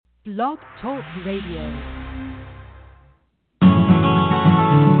Blog Talk Radio.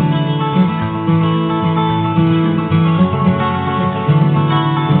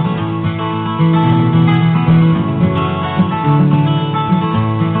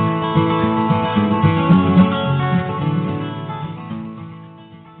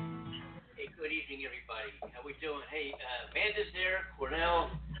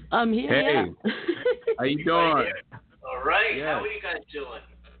 I'm here. Hey, yeah. How you doing? All right. Yeah. How are you guys doing?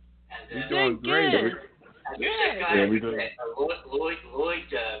 And, We're doing great. Good. and there's that guy, Lloyd,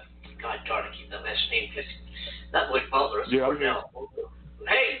 God darn, I keep that last name because not Lloyd Butler. It's Cornell.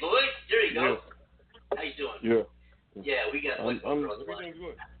 Hey, Lloyd, there you go. Yeah. How you doing? Yeah. Yeah, we got Lloyd Butler on the line. Everything's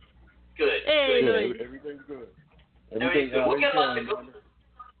good. Good. Hey, good. Lloyd. Everything's good. Everything's good. We'll get lots of good.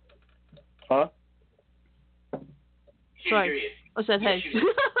 Huh? Sorry. I said hey.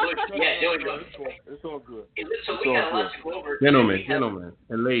 Yeah, there we go. It's all good. So we got lots to go over. Gentlemen,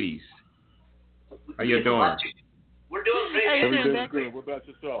 and ladies. How you doing? We're doing great. Hey, Everything's good. What about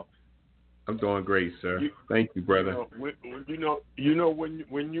yourself? I'm doing great, sir. Thank you, brother. You know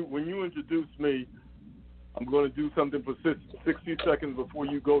when you introduce me, I'm going to do something for 60 seconds before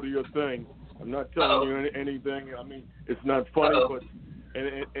you go to your thing. I'm not telling you anything. I mean, it's not funny, but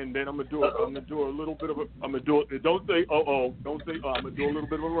and then I'm gonna do a little bit of a. I'm gonna do it. Don't say don't say I'm gonna do a little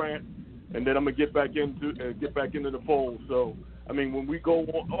bit of a rant, and then I'm gonna get back into the fold. So I mean, when we go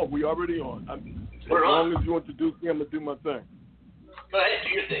on, we already on. As long as you introduce me, I'm gonna do my thing. Go ahead, do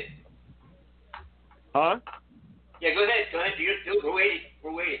your thing. Huh? Yeah, go ahead. Do your thing.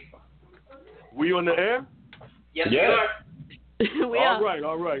 We're waiting. We on the air? Yes, we are. We are.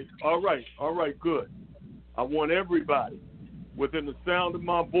 All right, good. I want everybody within the sound of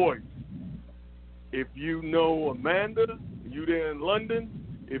my voice. If you know Amanda, you there in London,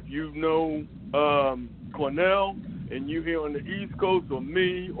 if you know Cornell, and you here on the East Coast, or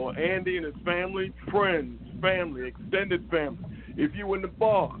me, or Andy and his family, friends, family, extended family, if you in the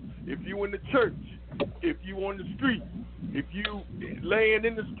bar, if you in the church, if you on the street, if you laying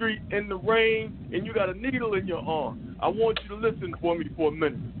in the street in the rain and you got a needle in your arm, I want you to listen for me for a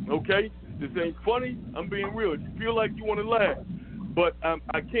minute, okay? This ain't funny. I'm being real. If you feel like you want to laugh, but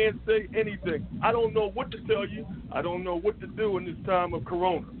I can't say anything. I don't know what to tell you. I don't know what to do in this time of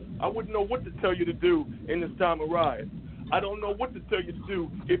Corona. I wouldn't know what to tell you to do in this time of riot. I don't know what to tell you to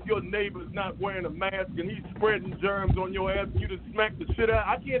do if your neighbor's not wearing a mask and he's spreading germs on your ass and you just smack the shit out.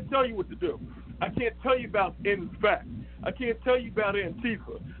 I can't tell you what to do. I can't tell you about InFact. I can't tell you about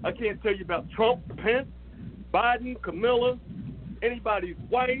Antifa. I can't tell you about Trump, Pence, Biden, Camilla, anybody's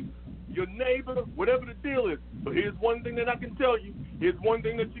wife, your neighbor, whatever the deal is. But here's one thing that I can tell you. Here's one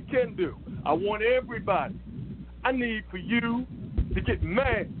thing that you can do. I want everybody. I need for you to get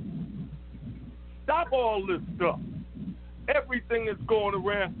mad. Stop all this stuff. Everything that's going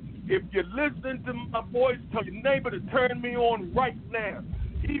around. If you're listening to my voice, tell your neighbor to turn me on right now.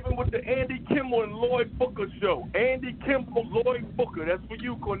 Even with the Andy Kimbel and Lloyd Booker show. Andy Kimbel, Lloyd Booker. That's for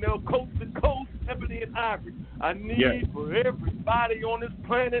you, Cornell. Coast to coast, Ebony and Ivory. I need for everybody on this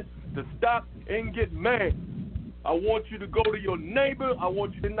planet to stop and get mad. I want you to go to your neighbor. I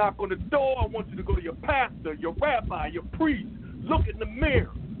want you to knock on the door. I want you to go to your pastor, your rabbi, your priest. Look in the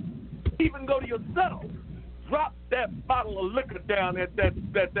mirror. Even go to yourself. Drop that bottle of liquor down at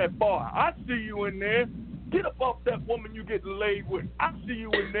that bar. I see you in there. Get up off that woman you getting laid with. I see you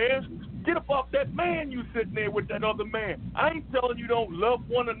in there. Get up off that man you sitting there with that other man. I ain't telling you don't love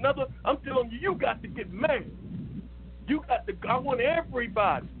one another. I'm telling you got to get mad. I want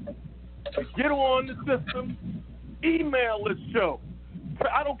everybody to get on the system, email this show.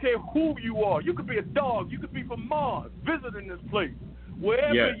 I don't care who you are. You could be a dog. You could be from Mars visiting this place.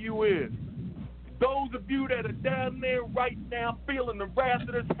 Wherever you is. Those of you that are down there right now feeling the wrath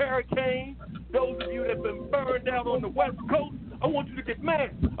of this hurricane, those of you that have been burned out on the West Coast, I want you to get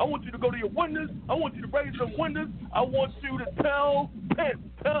mad. I want you to go to your windows. I want you to raise some windows. I want you to tell Pence,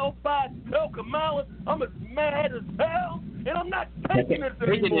 tell Biden, tell Kamala, I'm as mad as hell, and I'm not taking this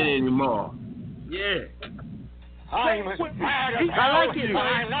anymore. Yeah. I'm as mad as hell. I like it.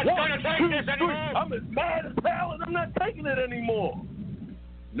 I'm not going to take this anymore. I'm as mad as hell, and I'm not taking it anymore.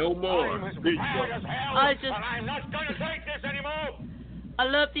 No more. I'm as mad as hell, and I'm not going to take this anymore. I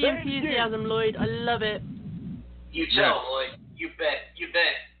love the enthusiasm, Lloyd. I love it. You tell, Lloyd. You bet.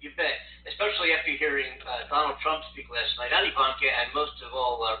 Especially after hearing Donald Trump speak last night, Ivanka, and most of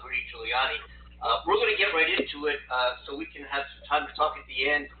all, Rudy Giuliani. We're going to get right into it so we can have some time to talk at the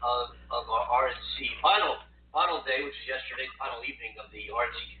end of our RNC final day, which is yesterday, final evening of the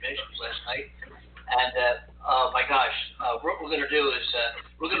RNC conventions last night. And, my gosh, what we're going to do is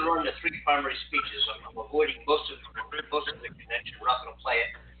we're going to run the three primary speeches. I'm avoiding most of the convention. We're not going to play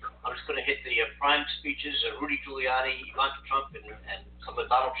it. crime speeches, Rudy Giuliani, Ivanka Trump, and some of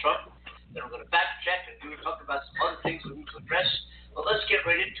Donald Trump. Then we're going to fact check and talk about some other things we need to address. Well, let's get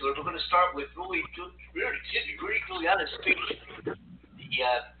right into it. We're going to start with Rudy Giuliani's speech. The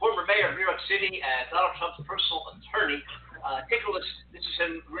former mayor of New York City and Donald Trump's personal attorney. Take a listen. This is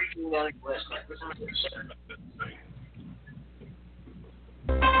him, Rudy Giuliani, last night. Listen to this.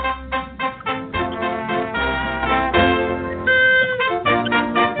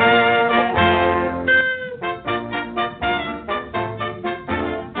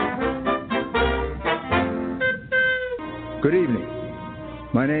 Good evening.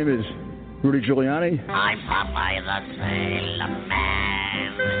 My name is Rudy Giuliani. I'm Popeye the Sailor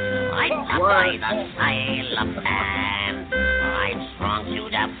Man. I'm Popeye the Sailor Man. I'm strong to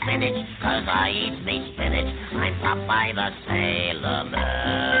the finish, 'cause I eat me spinach. I'm Popeye the Sailor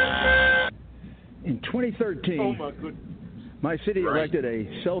Man. In 2013, my city elected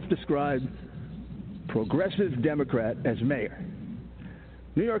a self-described progressive Democrat as mayor.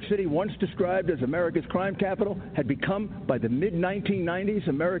 New York City, once described as America's crime capital, had become, by the mid-1990s,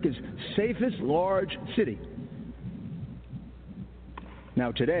 America's safest large city.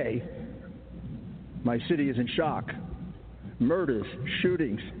 Now today, my city is in shock. Murders,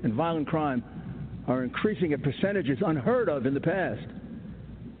 shootings, and violent crime are increasing at percentages unheard of in the past.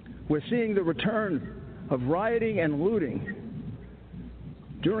 We're seeing the return of rioting and looting.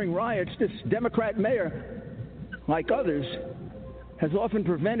 During riots, this Democrat mayor, like others, has often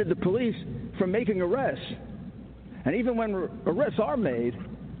prevented the police from making arrests. And even when arrests are made,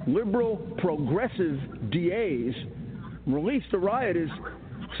 liberal, progressive DAs release the rioters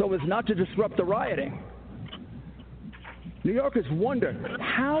so as not to disrupt the rioting. New Yorkers wonder,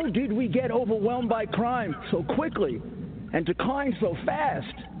 how did we get overwhelmed by crime so quickly and decline so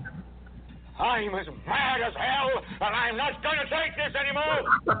fast? I'm as mad as hell, and I'm not going to take this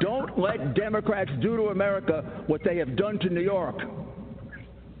anymore! Don't let Democrats do to America what they have done to New York.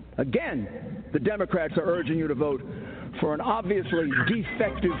 Again, the Democrats are urging you to vote for an obviously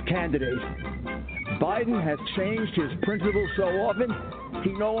defective candidate. Biden has changed his principles so often,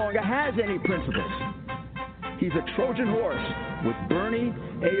 he no longer has any principles. He's a Trojan horse with Bernie,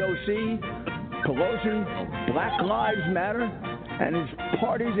 AOC, Pelosi, Black Lives Matter, and his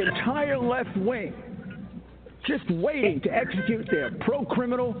party's entire left wing, just waiting to execute their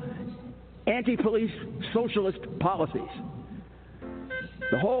pro-criminal, anti-police, socialist policies.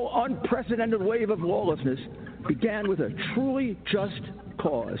 The whole unprecedented wave of lawlessness began with a truly just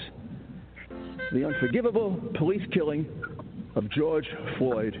cause: the unforgivable police killing of George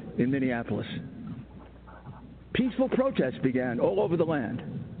Floyd in Minneapolis. Peaceful protests began all over the land.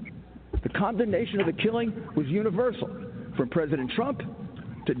 The condemnation of the killing was universal, from President Trump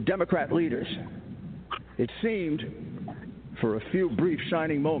to Democrat leaders. It seemed, for a few brief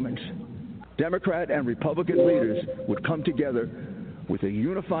shining moments, Democrat and Republican leaders would come together with a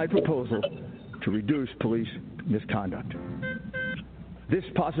unified proposal to reduce police misconduct. This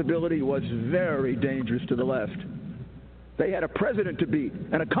possibility was very dangerous to the left. They had a president to beat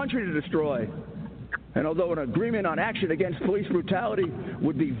and a country to destroy. And although an agreement on action against police brutality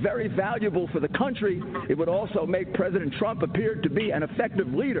would be very valuable for the country, it would also make President Trump appear to be an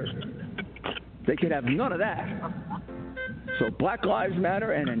effective leader. They could have none of that. So Black Lives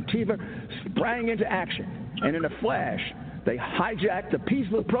Matter and Antifa sprang into action, and in a flash, they hijacked the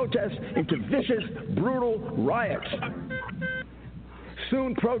peaceful protests into vicious, brutal riots.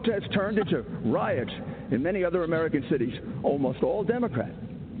 Soon, protests turned into riots in many other American cities, almost all Democrat.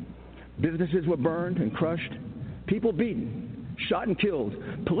 Businesses were burned and crushed, people beaten, shot and killed,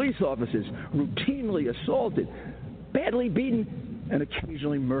 police officers routinely assaulted, badly beaten, and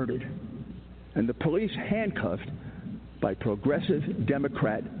occasionally murdered. And the police handcuffed by progressive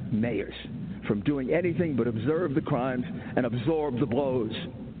Democrat mayors from doing anything but observe the crimes and absorb the blows.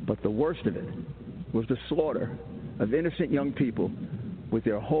 But the worst of it was the slaughter of innocent young people with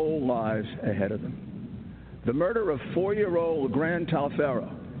their whole lives ahead of them. The murder of 4-year-old LeGrand Talfaro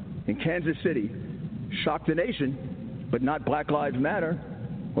in Kansas City shocked the nation, but not Black Lives Matter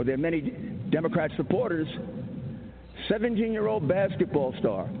or their many Democrat supporters. 17-year-old basketball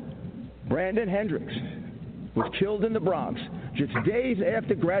star Brandon Hendricks was killed in the Bronx just days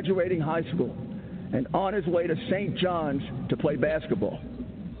after graduating high school and on his way to St. John's to play basketball.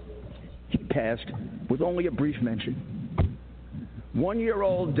 He passed with only a brief mention.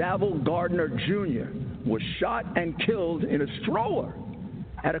 1-year-old Davil Gardner Jr. was shot and killed in a stroller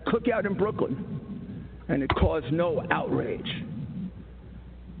at a cookout in Brooklyn, and it caused no outrage.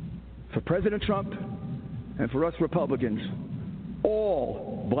 For President Trump and for us Republicans,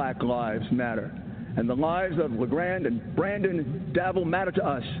 all Black lives matter, and the lives of LeGrand and Brandon Davil matter to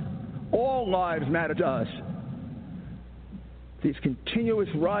us. all lives matter to us. These continuous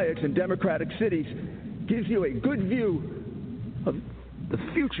riots in democratic cities gives you a good view of the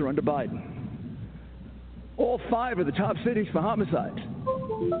future under Biden. All 5 of the top cities for homicides,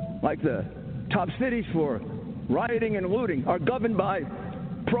 like the top cities for rioting and looting, are governed by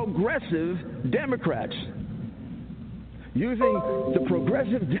progressive Democrats, using the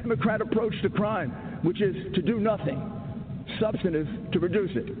progressive Democrat approach to crime, which is to do nothing substantive to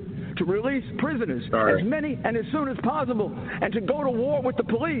reduce it, to release prisoners as many and as soon as possible, and to go to war with the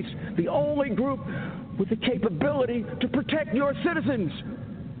police, the only group with the capability to protect your citizens.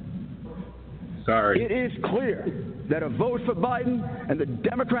 Sorry. It is clear that a vote for Biden and the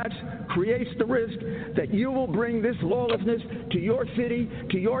Democrats creates the risk that you will bring this lawlessness to your city,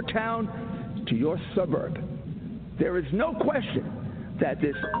 to your town, to your suburb. There is no question that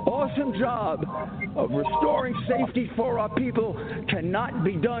this awesome job of restoring safety for our people cannot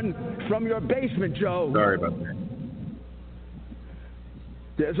be done from your basement, Joe. Sorry about that.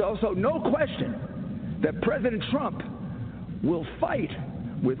 There's also no question that President Trump will fight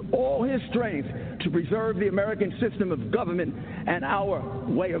with all his strength to preserve the American system of government and our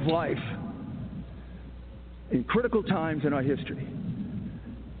way of life. In critical times in our history,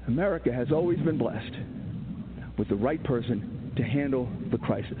 America has always been blessed with the right person to handle the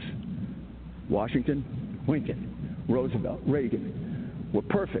crisis. Washington, Lincoln, Roosevelt, Reagan were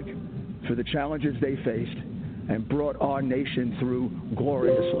perfect for the challenges they faced and brought our nation through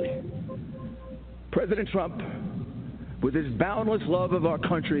gloriously. President Trump, with his boundless love of our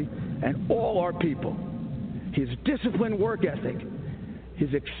country and all our people, his disciplined work ethic, his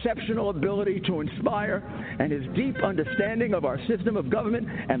exceptional ability to inspire, and his deep understanding of our system of government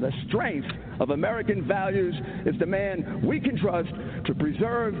and the strength of American values is the man we can trust to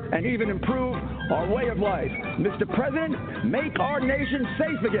preserve and even improve our way of life. Mr. President, make our nation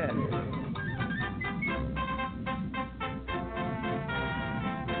safe again.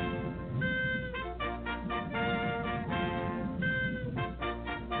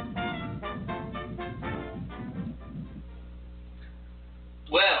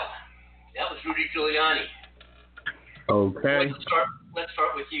 Giuliani. Okay. Let's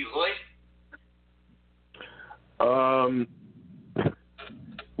start with you, Lloyd.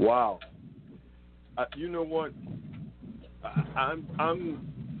 Wow. You know what?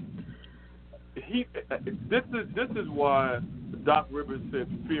 This is why Doc Rivers said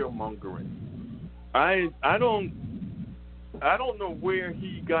fear mongering. I don't know where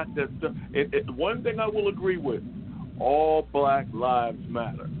he got that stuff. One thing I will agree with: all Black lives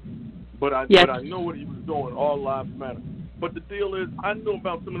matter. But I know what he was doing. All lives matter. But the deal is, I know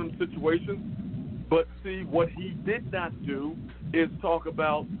about some of them situations. But see, what he did not do is talk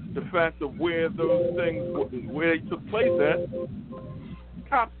about the fact of where those things, where they took place at.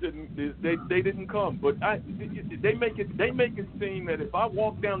 Cops didn't. They didn't come. But they make it seem that if I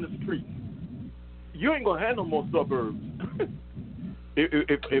walk down the street, you ain't gonna have no more suburbs.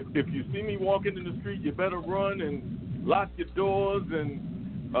 If you see me walking in the street, you better run and lock your doors and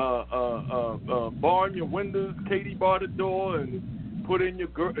bar your windows, Katie bar the door, and put in your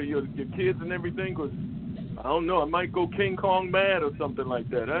kids and everything, because I don't know, I might go King Kong mad or something like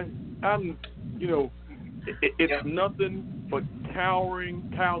that. It's nothing but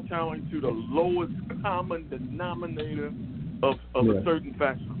kowtowing to the lowest common denominator of a certain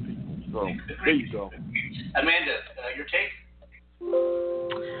faction of people. So there you go. Amanda, your take?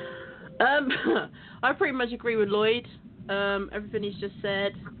 I pretty much agree with Lloyd. Everything he's just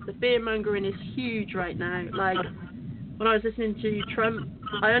said. The fear-mongering is huge right now. Like, when I was listening to Trump,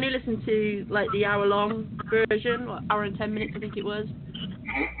 I only listened to, like, the hour-long version, or hour and 10 minutes, I think it was.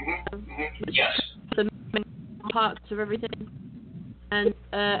 Yes. The main parts of everything. And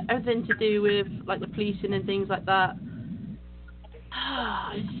everything to do with, like, the policing and things like that.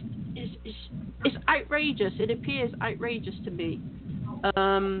 It's outrageous. It appears outrageous to me.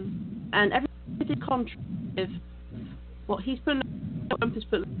 And everything contrary. What he's put, Trump has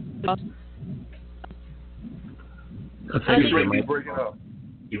put. You're breaking up.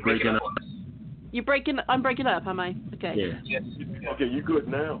 You're breaking up. You're breaking. I'm breaking up, am I? Okay. Yeah. Yes. Okay, you're good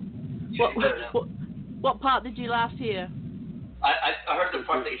now. What part did you last hear? I heard the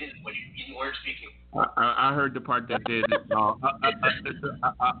part that you weren't speaking. I heard the part that did.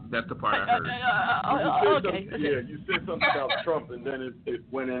 That's the part I heard. Okay. Yeah, you said something about Trump, and then it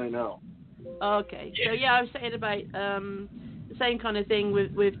went in and out. Okay, so yeah, I was saying about the same kind of thing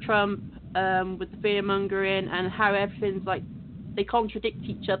with Trump, with the fear mongering and how everything's like they contradict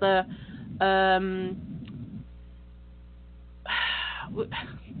each other.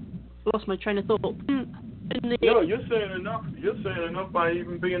 Lost my train of thought. No, you're saying enough. You're saying enough by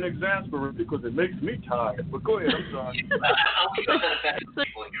even being exasperated because it makes me tired. But go ahead. I'm sorry. People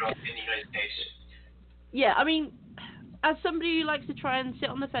here in the United States. Yeah, I mean, as somebody who likes to try and sit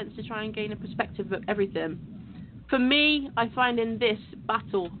on the fence to try and gain a perspective of everything, for me, I find in this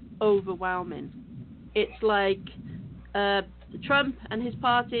battle overwhelming. It's like Trump and his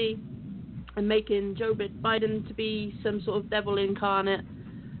party are making Joe Biden to be some sort of devil incarnate.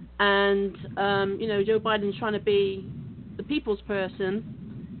 And, Joe Biden's trying to be the people's person.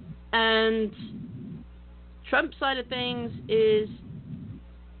 And Trump's side of things is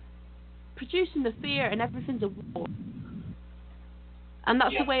producing the fear and everything's a war. And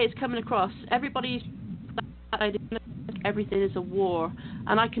that's the way it's coming across. Everybody's everything is a war.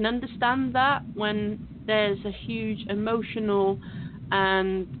 And I can understand that when there's a huge emotional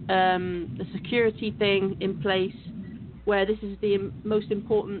and a security thing in place where this is the most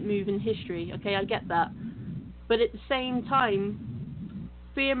important move in history. Okay, I get that. But at the same time,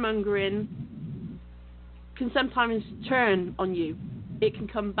 fear-mongering can sometimes turn on you. It can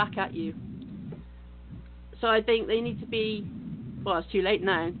come back at you. So I think they need to be, well, it's too late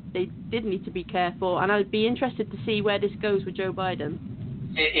now. They did need to be careful, and I'd be interested to see where this goes with Joe Biden.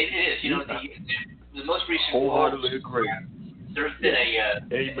 It is. The most recent wholeheartedly agree. There's been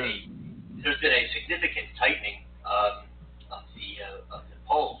there's been a significant tightening of the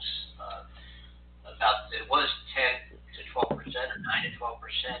polls. It was 10 to 12% or 9 to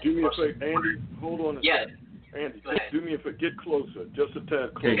 12%. Do me a favor, Andy. Hold on a second. Andy, do me a favor. Get closer, just a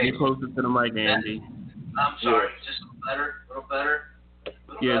tad closer. Okay, get closer to the mic, Andy. I'm sorry. Just a little better. It's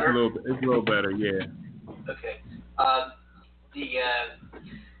a little better. Yeah. Okay.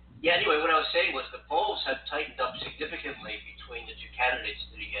 Anyway, what I was saying was the polls have tightened up significantly between the two candidates.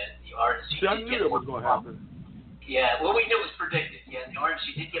 The RNC. See, I knew that was going to happen. Yeah, well, we knew it was predicted. Yeah, the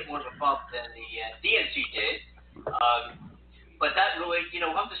RNC did get more of a bump than the DNC did. But that really,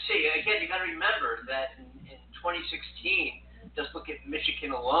 we'll have to see. Again, you got to remember that in 2016, just look at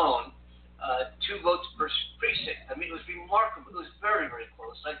Michigan alone, 2 votes per precinct. I mean, it was remarkable. It was very, very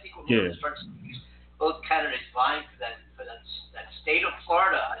close. I think we're going to start to see both candidates vying for that state of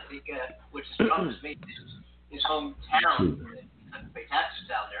Florida, I think, which is Trump has made his hometown. He doesn't pay taxes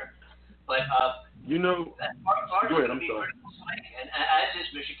down there. But go ahead, I'm sorry. And as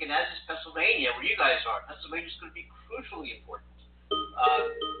is Michigan, as is Pennsylvania, where you guys are. Pennsylvania's going to be crucially important.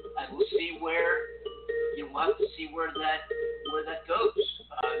 And we'll see where we'll have to see where that goes.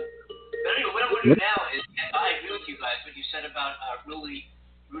 But anyway, what I'm going to do now is, I agree with you guys what you said about Rudy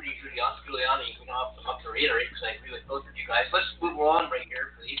Giuliani. I'm not going to reiterate because I agree with both of you guys. Let's move on right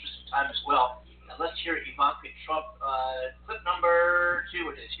here for the interest of time as well. And let's hear Ivanka Trump clip number 2.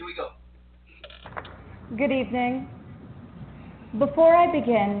 It is. Here we go. Good evening. Before I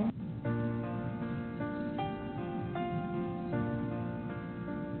begin,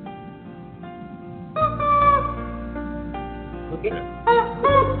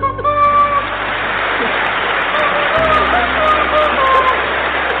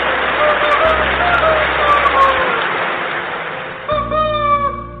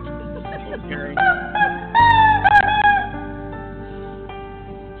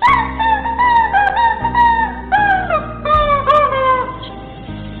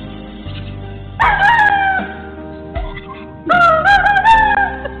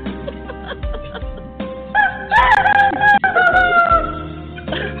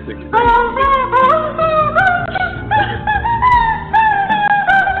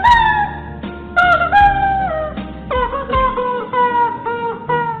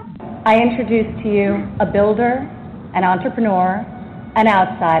 I introduce to you a builder, an entrepreneur, an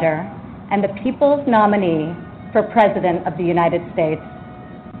outsider, and the people's nominee for President of the United States.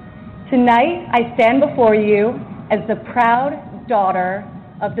 Tonight, I stand before you as the proud daughter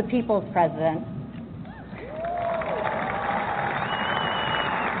of the people's president.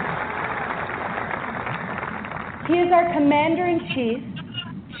 He is our commander-in-chief,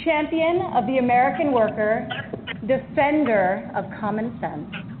 champion of the American worker, defender of common sense,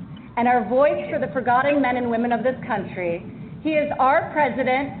 and our voice for the forgotten men and women of this country. He is our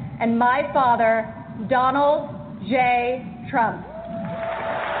president and my father, Donald J. Trump.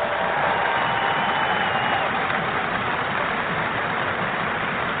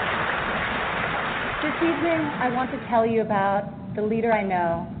 This evening, I want to tell you about the leader I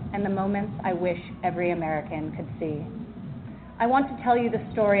know and the moments I wish every American could see. I want to tell you the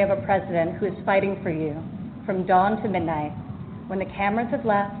story of a president who is fighting for you from dawn to midnight, when the cameras have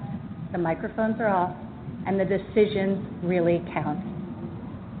left, the microphones are off, and the decisions really count.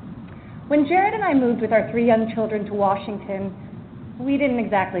 When Jared and I moved with our 3 young children to Washington, we didn't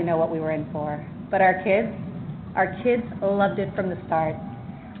exactly know what we were in for, but our kids Our kids loved it from the start.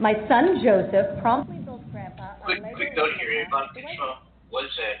 My son Joseph promptly built Grandpa a Quick note here. Ivanka Trump was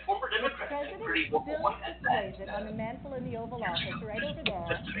a former Democrat and pretty vocal one at that. On the mantle in the Oval Office right over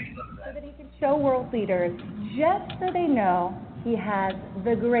there, so that he can show world leaders, just so they know he has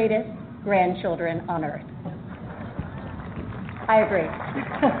the greatest grandchildren on earth. I agree.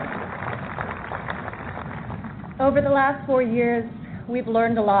 Over the last 4 years, we've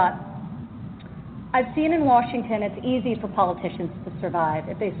learned a lot. I've seen in Washington it's easy for politicians to survive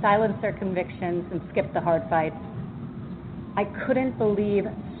if they silence their convictions and skip the hard fights. I couldn't believe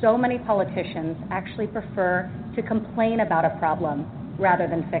so many politicians actually prefer to complain about a problem rather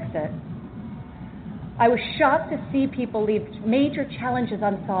than fix it. I was shocked to see people leave major challenges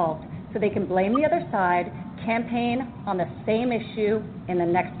unsolved so they can blame the other side, campaign on the same issue in the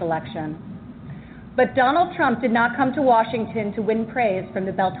next election. But Donald Trump did not come to Washington to win praise from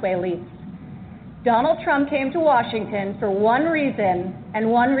the Beltway elites. Donald Trump came to Washington for one reason and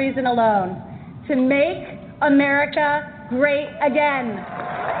one reason alone: to make America great again.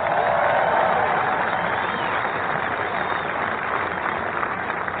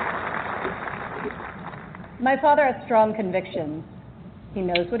 My father has strong convictions. He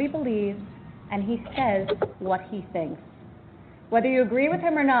knows what he believes, and he says what he thinks. Whether you agree with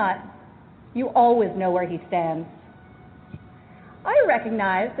him or not, you always know where he stands. I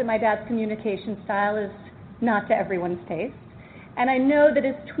recognize that my dad's communication style is not to everyone's taste, and I know that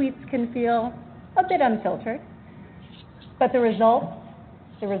his tweets can feel a bit unfiltered. But the results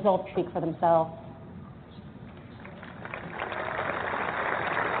speak for themselves.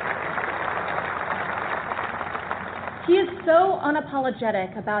 He is so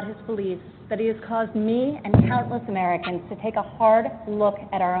unapologetic about his beliefs that he has caused me and countless Americans to take a hard look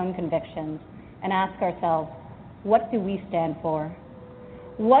at our own convictions and ask ourselves, what do we stand for?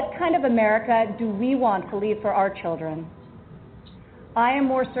 What kind of America do we want to leave for our children? I am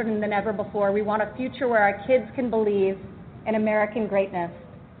more certain than ever before we want a future where our kids can believe in American greatness.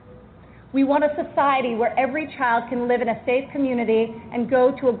 We want a society where every child can live in a safe community and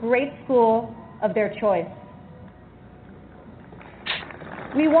go to a great school of their choice.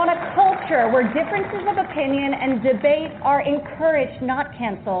 We want a culture where differences of opinion and debate are encouraged, not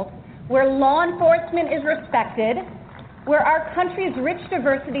canceled, where law enforcement is respected, where our country's rich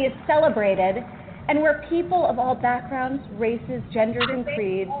diversity is celebrated, and where people of all backgrounds, races, genders, and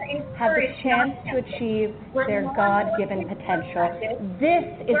creeds have the chance to achieve their God-given potential. This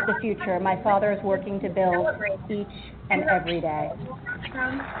is the future my father is working to build each and every day.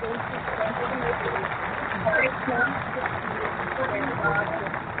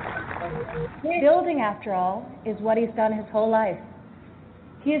 Building, after all, is what he's done his whole life.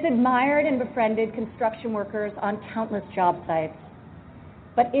 He has admired and befriended construction workers on countless job sites.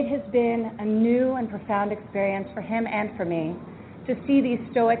 But it has been a new and profound experience for him and for me to see these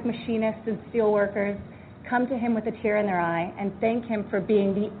stoic machinists and steelworkers come to him with a tear in their eye and thank him for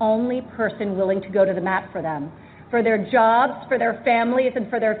being the only person willing to go to the mat for them, for their jobs, for their families, and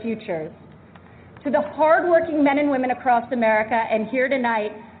for their futures. To the hardworking men and women across America and here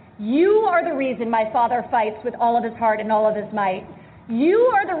tonight, you are the reason my father fights with all of his heart and all of his might. You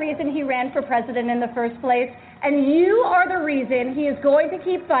are the reason he ran for president in the first place, and you are the reason he is going to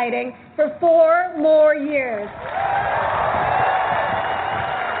keep fighting for 4 more years.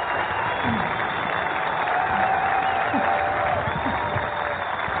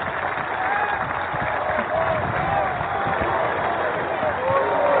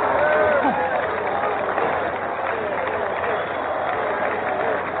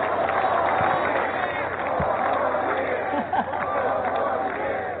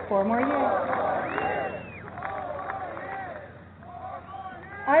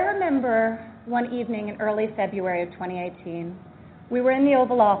 One evening in early February of 2018, we were in the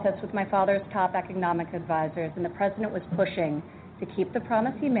Oval Office with my father's top economic advisors, and the president was pushing to keep the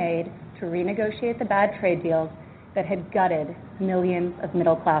promise he made to renegotiate the bad trade deals that had gutted millions of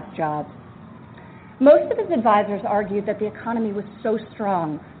middle-class jobs. Most of his advisors argued that the economy was so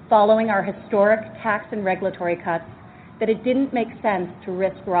strong following our historic tax and regulatory cuts that it didn't make sense to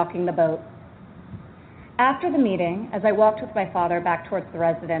risk rocking the boat. After the meeting, as I walked with my father back towards the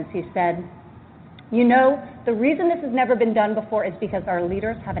residence, he said, "You know, the reason this has never been done before is because our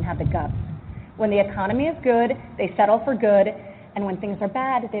leaders haven't had the guts. When the economy is good, they settle for good, and when things are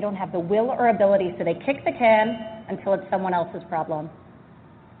bad, they don't have the will or ability, so they kick the can until it's someone else's problem."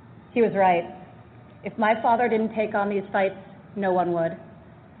 He was right. If my father didn't take on these fights, no one would.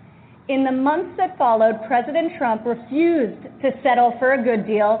 In the months that followed, President Trump refused to settle for a good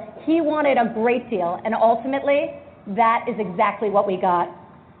deal. He wanted a great deal, and ultimately, that is exactly what we got.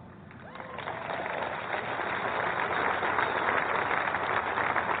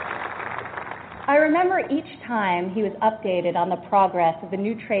 I remember each time he was updated on the progress of the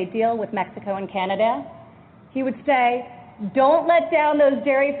new trade deal with Mexico and Canada, he would say, "Don't let down those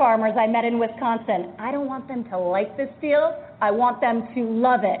dairy farmers I met in Wisconsin. I don't want them to like this deal. I want them to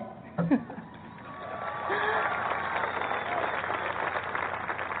love it."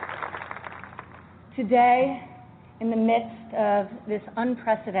 Today, in the midst of this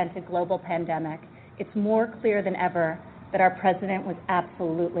unprecedented global pandemic, it's more clear than ever that our president was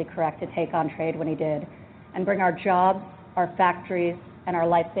absolutely correct to take on trade when he did and bring our jobs, our factories, and our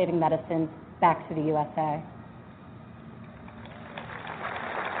life-saving medicines back to the USA.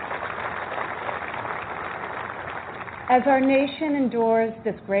 As our nation endures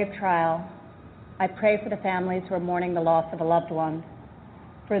this grave trial, I pray for the families who are mourning the loss of a loved one,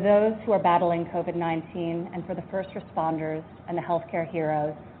 for those who are battling COVID-19, and for the first responders and the healthcare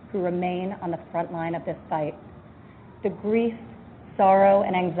heroes who remain on the front line of this fight. The grief, sorrow,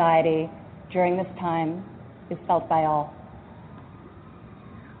 and anxiety during this time is felt by all.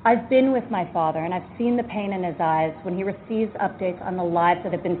 I've been with my father, and I've seen the pain in his eyes when he receives updates on the lives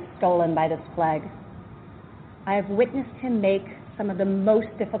that have been stolen by this plague. I have witnessed him make some of the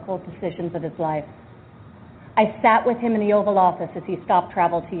most difficult decisions of his life. I sat with him in the Oval Office as he stopped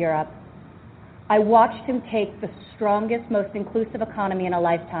travel to Europe. I watched him take the strongest, most inclusive economy in a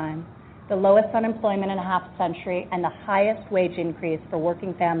lifetime, the lowest unemployment in a half century, and the highest wage increase for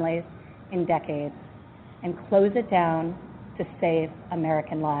working families in decades, and close it down to save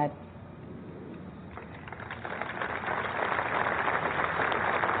American lives.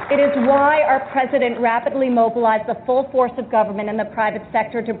 It is why our president rapidly mobilized the full force of government and the private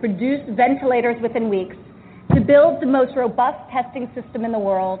sector to produce ventilators within weeks, to build the most robust testing system in the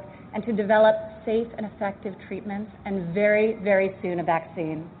world, and to develop safe and effective treatments, and very, very soon a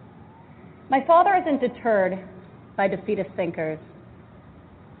vaccine. My father isn't deterred by defeatist thinkers.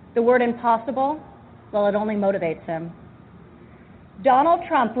 The word impossible, well, it only motivates him. Donald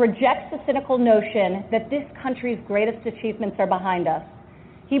Trump rejects the cynical notion that this country's greatest achievements are behind us.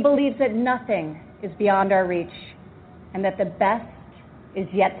 He believes that nothing is beyond our reach and that the best is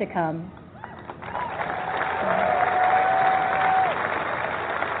yet to come.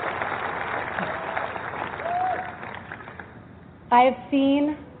 I have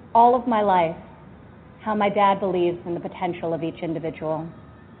seen all of my life how my dad believes in the potential of each individual.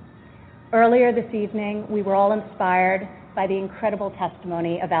 Earlier this evening, we were all inspired by the incredible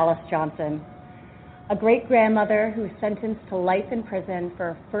testimony of Alice Johnson, a great-grandmother who was sentenced to life in prison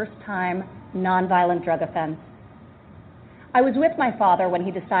for a first-time nonviolent drug offense. I was with my father when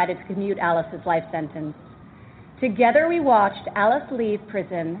he decided to commute Alice's life sentence. Together we watched Alice leave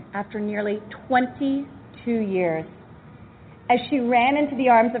prison after nearly 22 years. As she ran into the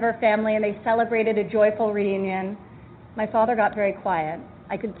arms of her family and they celebrated a joyful reunion, my father got very quiet.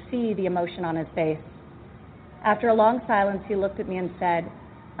 I could see the emotion on his face. After a long silence, he looked at me and said,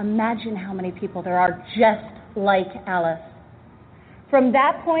 "Imagine how many people there are just like Alice." From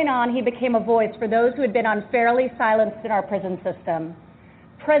that point on, he became a voice for those who had been unfairly silenced in our prison system.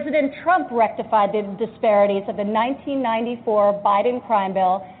 President Trump rectified the disparities of the 1994 Biden crime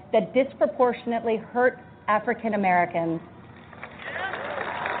bill that disproportionately hurt African Americans.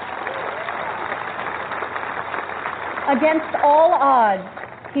 Against all odds,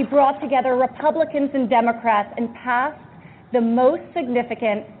 he brought together Republicans and Democrats and passed the most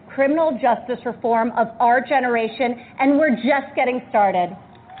significant criminal justice reform of our generation, and we're just getting started.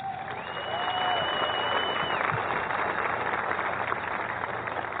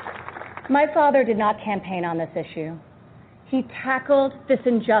 My father did not campaign on this issue. He tackled this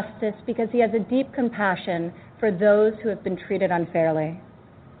injustice because he has a deep compassion for those who have been treated unfairly.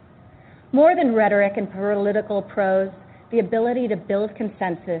 More than rhetoric and political prose, the ability to build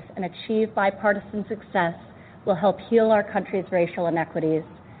consensus and achieve bipartisan success will help heal our country's racial inequities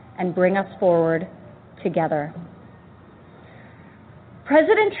and bring us forward together.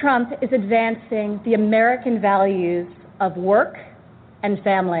 President Trump is advancing the American values of work and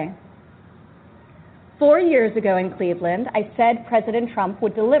family. 4 years ago in Cleveland, I said President Trump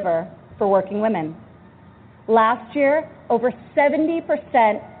would deliver for working women. Last year, over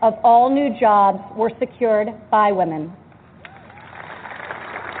 70% of all new jobs were secured by women.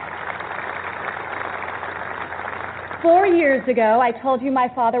 Four years ago, I told you my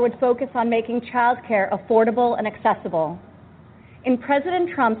father would focus on making child care affordable and accessible. In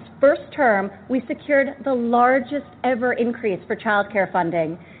President Trump's first term, we secured the largest ever increase for child care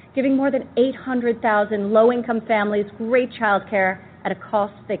funding, giving more than 800,000 low-income families great child care at a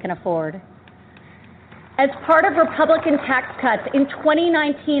cost they can afford. As part of Republican tax cuts, in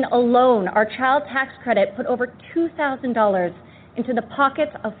 2019 alone, our child tax credit put over $2,000 into the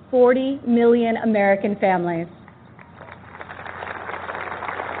pockets of 40 million American families.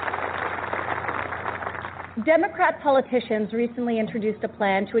 Democrat politicians recently introduced a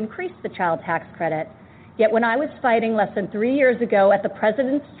plan to increase the child tax credit. Yet when I was fighting less than 3 years ago at the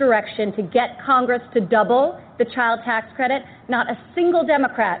president's direction to get Congress to double the child tax credit, not a single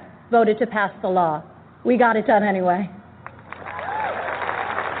Democrat voted to pass the law. We got it done anyway.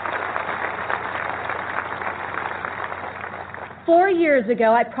 Four years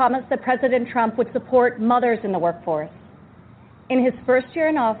ago, I promised that President Trump would support mothers in the workforce. In his first year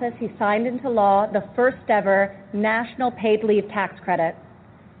in office, he signed into law the first ever national paid leave tax credit.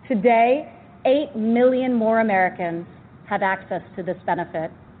 Today, 8 million more Americans have access to this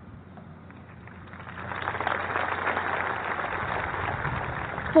benefit.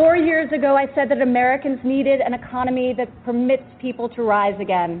 Four years ago, I said that Americans needed an economy that permits people to rise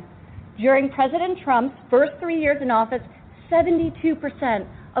again. During President Trump's first 3 years in office, 72%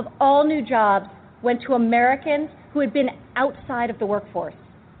 of all new jobs went to Americans who had been outside of the workforce.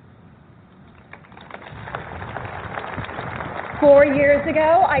 4 years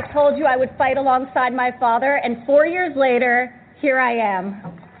ago, I told you I would fight alongside my father, and 4 years later, here I am.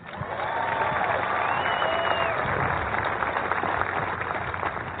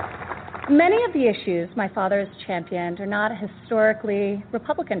 Many of the issues my father has championed are not historically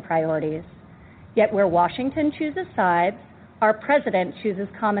Republican priorities. Yet where Washington chooses sides, our president chooses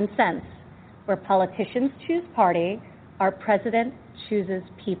common sense. Where politicians choose party, our president chooses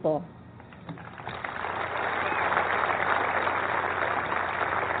people.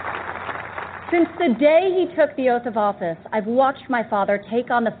 Since the day he took the oath of office, I've watched my father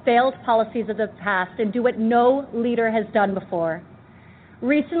take on the failed policies of the past and do what no leader has done before.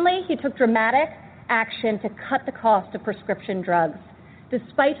 Recently, he took dramatic action to cut the cost of prescription drugs,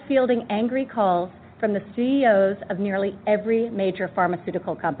 despite fielding angry calls from the CEOs of nearly every major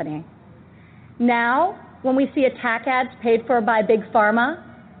pharmaceutical company. Now, when we see attack ads paid for by Big Pharma,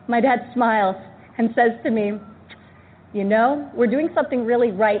 my dad smiles and says to me, "You know, we're doing something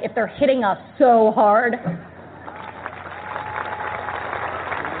really right if they're hitting us so hard."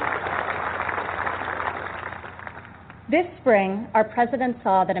 This spring, our president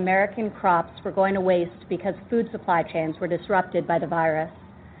saw that American crops were going to waste because food supply chains were disrupted by the virus.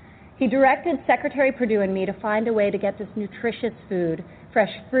 He directed Secretary Perdue and me to find a way to get this nutritious food,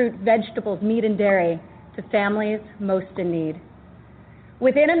 fresh fruit, vegetables, meat, and dairy, to families most in need.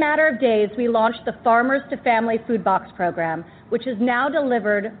 Within a matter of days, we launched the Farmers to Family Food Box program, which has now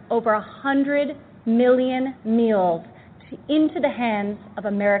delivered over 100 million meals into the hands of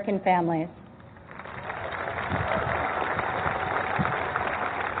American families.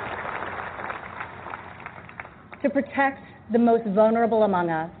 To protect the most vulnerable among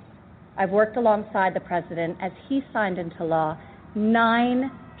us, I've worked alongside the president as he signed into law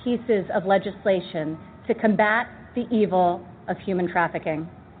 9 pieces of legislation to combat the evil of human trafficking.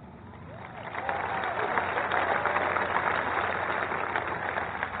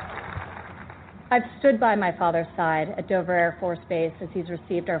 I've stood by my father's side at Dover Air Force Base as he's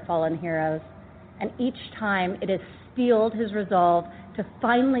received our fallen heroes, and each time it has steeled his resolve to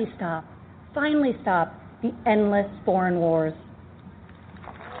finally stop the endless foreign wars.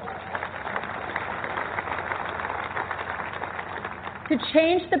 To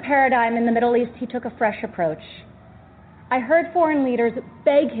change the paradigm in the Middle East, he took a fresh approach. I heard foreign leaders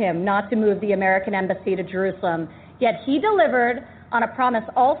beg him not to move the American embassy to Jerusalem, yet he delivered on a promise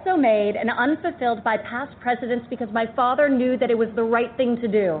also made and unfulfilled by past presidents because my father knew that it was the right thing to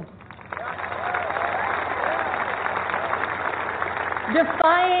do.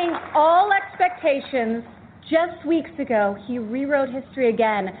 Defying all expectations, just weeks ago, he rewrote history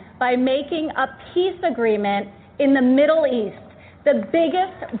again by making a peace agreement in the Middle East, the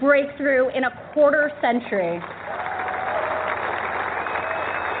biggest breakthrough in a quarter century.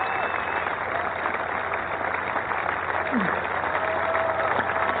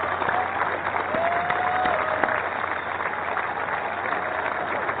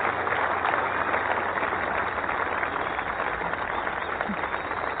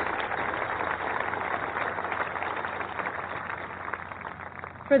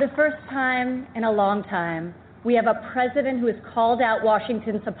 For the first time in a long time, we have a president who has called out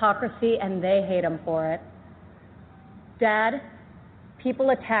Washington's hypocrisy, and they hate him for it. Dad,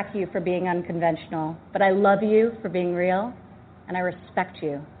 people attack you for being unconventional, but I love you for being real, and I respect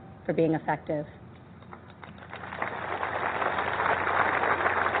you for being effective.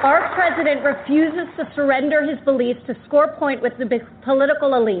 Our president refuses to surrender his beliefs to score point with the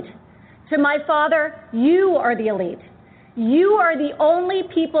political elite. To my father, you are the elite. You are the only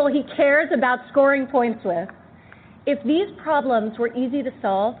people he cares about scoring points with. If these problems were easy to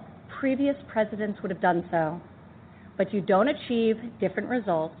solve, previous presidents would have done so. But you don't achieve different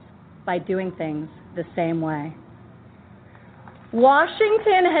results by doing things the same way.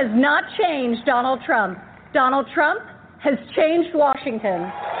 Washington has not changed Donald Trump. Donald Trump has changed Washington.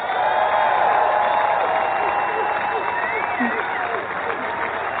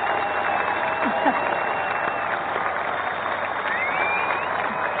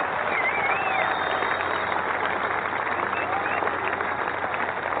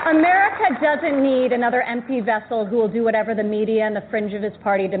 America doesn't need another empty vessel who will do whatever the media and the fringe of his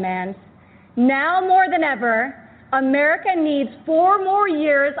party demands. Now more than ever, America needs 4 more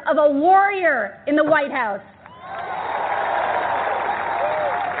years of a warrior in the White House.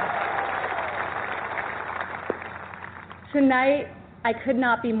 Tonight, I could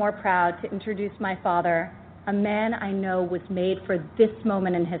not be more proud to introduce my father, a man I know was made for this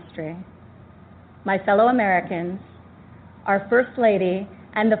moment in history. My fellow Americans, our First Lady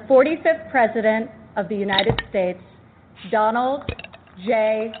and the 45th President of the United States, Donald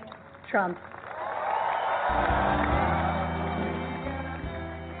J. Trump.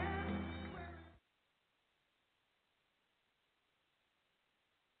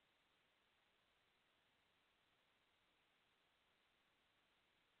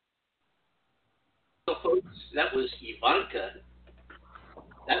 So, folks, that was Ivanka.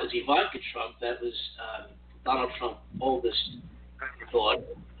 That was Ivanka Trump. That was Donald Trump's oldest daughter.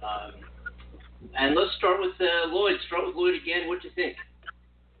 And let's start with Lloyd. Start with Lloyd again. What do you think?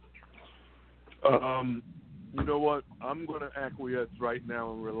 You know what? I'm going to acquiesce right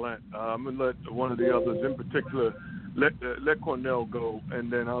now and relent. I'm going to let one of the others, in particular, let Cornell go,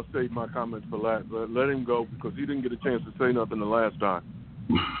 and then I'll save my comments for last. Let him go because he didn't get a chance to say nothing the last time.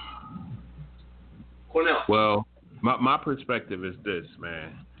 Cornell. Well, my perspective is this,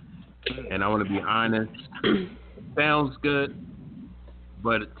 man, and I want to be honest. Sounds good,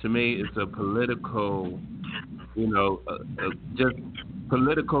 but to me, it's a political, just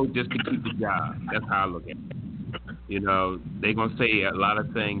political just to keep the job. That's how I look at it. They're going to say a lot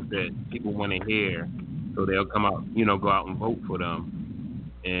of things that people want to hear, so they'll come out, go out and vote for them.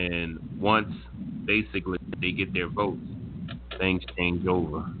 And once, basically, they get their votes, things change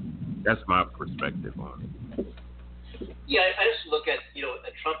over. That's my perspective on it. Yeah, I just look at,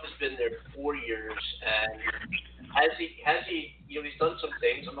 Trump has been there 4 years, and has he, he's done some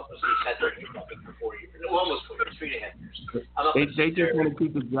things. I'm not going to say he's had their for 4 years. No, almost 4 years, 3.5 years. They just want to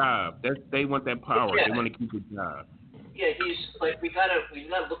keep the job. They want that power. Yeah. They want to keep the job. Yeah, he's like, we gotta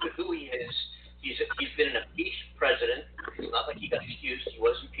look at who he is. He's been an impeached president. It's not like he got excused. He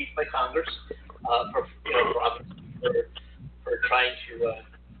was impeached by Congress for trying to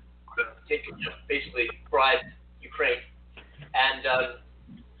basically bribe Ukraine,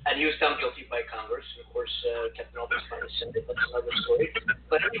 and he was found guilty by Congress, and of course kept an office by the Senate. That's another story.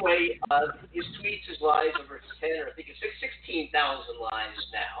 But anyway, his tweets, his lies, over 10 or I think it's 16,000 lies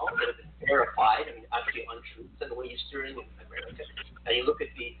now that have been verified. I mean, actually untruths, and the way he's steering America. And you look at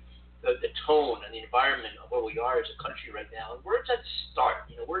the tone and the environment of where we are as a country right now. And where does that start?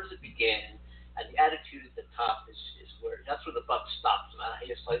 Where does it begin? And the attitude at the top is where that's where the buck stops, no matter how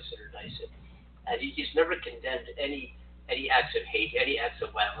you slice it or dice it. And he's never condemned any acts of hate, any acts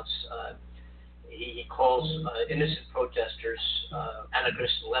of violence. He calls innocent protesters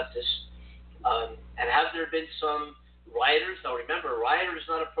anarchists and leftists. And have there been some rioters? Now remember, a rioter is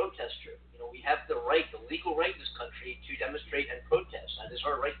not a protester. We have the right, the legal right in this country to demonstrate and protest. And it's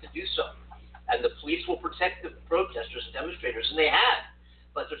our right to do so. And the police will protect the protesters and demonstrators, and they have.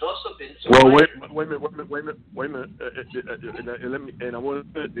 But there's also been some. Well, wait a minute. And I want to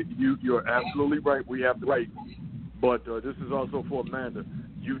say that you're absolutely right. We have the right. But this is also for Amanda.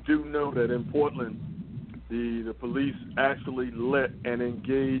 You do know that in Portland, the police actually let and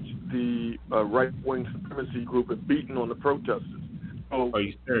engaged the right-wing supremacy group in beating on the protesters. So are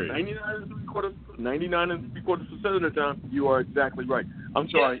you serious? 99 and 3/4% of the time, you are exactly right. I'm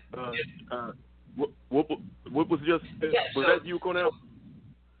sorry. What was just? Was that you, Cornell?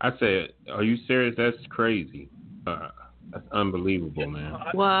 I said, are you serious? That's crazy. That's unbelievable, man.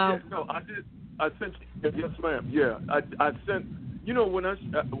 Wow. No, I did. I sent. Yes, ma'am. Yeah, I sent. When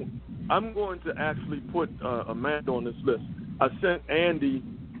I'm going to actually put Amanda on this list. I sent Andy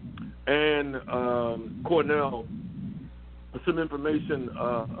and Cornell some information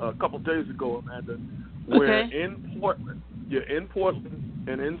a couple days ago, Amanda, where in Portland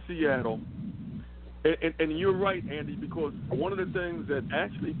and in Seattle. And you're right, Andy, because one of the things that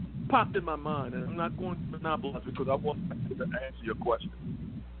actually popped in my mind, and I'm not going to monopolize because I want to answer your question,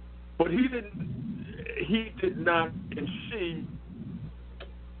 but he did not, and she,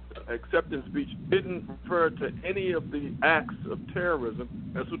 acceptance speech didn't refer to any of the acts of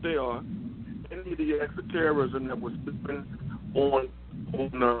terrorism. That's what they are. Any of the acts of terrorism that was on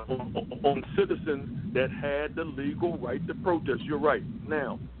citizens that had the legal right to protest. You're right.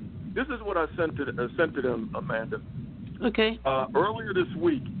 Now, this is what I sent to them, Amanda. Okay. Earlier this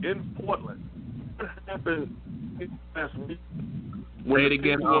week in Portland, what happened last week? Say it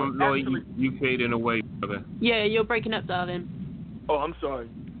again, Lloyd. You fading away, brother. Yeah, you're breaking up, darling. Oh, I'm sorry.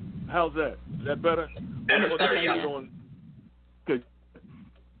 How's that? Is that better? Okay.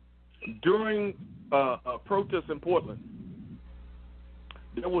 During a protest in Portland,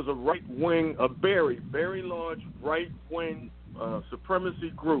 there was a very large right-wing supremacy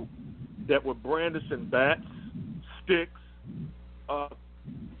group that were brandishing bats, sticks, as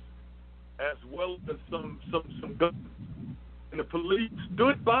well as some guns. And the police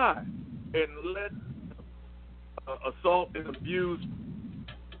stood by and let assault and abuse.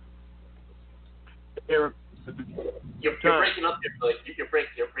 You're breaking up there, Lloyd. You're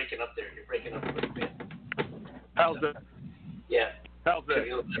breaking up there. You're breaking up a little bit. How's that? Yeah. How's that?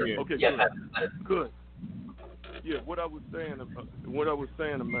 Yeah. Okay. Yeah, good. Yeah. What I was saying,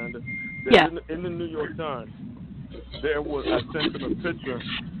 Amanda. Yeah. In the New York Times, I sent them a picture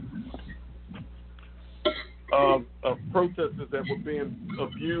of protesters that were being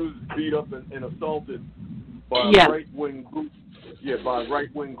abused, beat up, and assaulted by a right-wing group. Yeah, by a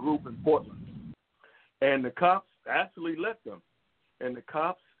right-wing group in Portland. And the cops actually let them. And the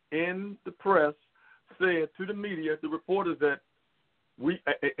cops in the press said to the media, the reporters, that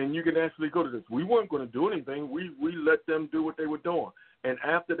and you can actually go to this, we weren't going to do anything. We let them do what they were doing. And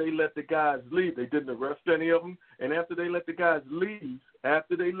after they let the guys leave, they didn't arrest any of them. And after they let the guys leave,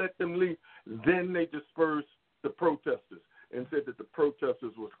 then they dispersed the protesters and said that the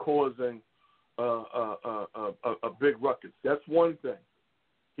protesters was causing a big ruckus. That's one thing.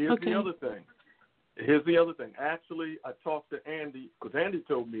 Here's the other thing. Actually, I talked to Andy, because Andy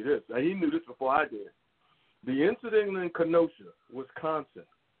told me this. Now, he knew this before I did. The incident in Kenosha, Wisconsin,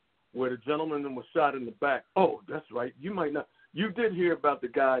 where the gentleman was shot in the back. Oh, that's right. You might not. You did hear about the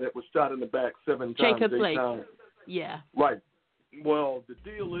guy that was shot in the back 7 times, Jacob 8 Blake. times. Yeah. Right. Well, the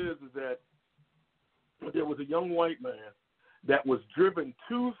deal is that there was a young white man that was driven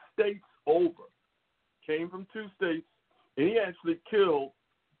 2 states over, came from 2 states, and he actually killed,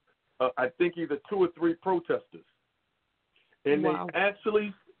 I think, either 2 or 3 protesters. And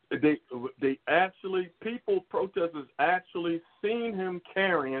protesters actually seen him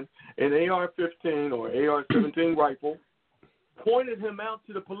carrying an AR-15 or AR-17 rifle, pointed him out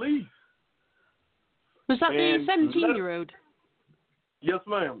to the police. Was that the 17-year-old? Yes,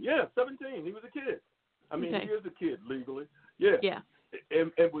 ma'am. Yeah, 17. He was a kid. I mean, he is a kid legally. Yeah. Yeah.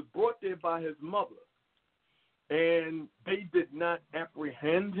 And was brought there by his mother. And they did not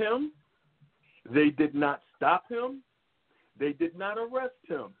apprehend him. They did not stop him. They did not arrest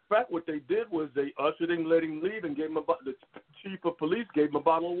him. In fact, what they did was they ushered him, let him leave, and gave him the chief of police gave him a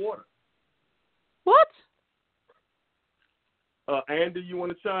bottle of water. What? Andy, you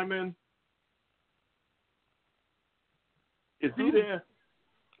want to chime in? Is he there?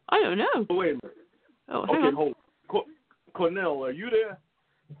 I don't know. Oh, wait a minute. Oh, okay, hold. Cornell, are you there?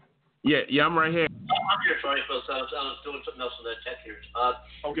 Yeah, I'm right here. I'm here. Sorry, folks. I was doing something else on the tech here.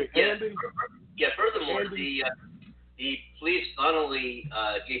 Okay, Andy. Yeah. Furthermore, Andy. The police not only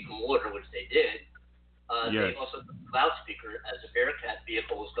gave him water, which they did, they also took the loudspeaker as a Bearcat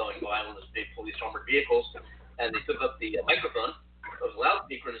vehicle was going by, one of those big police armored vehicles, and they took up the microphone of the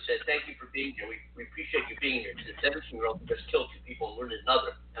loudspeaker and said, "Thank you for being here. We appreciate you being here." To the 17-year-old who just killed 2 people and wounded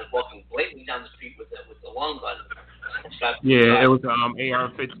another, and walking blatantly down the street with the long gun. Yeah, it was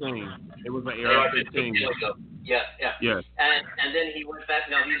AR-15. It was an AR-15. Yeah. Yes. And then he went back.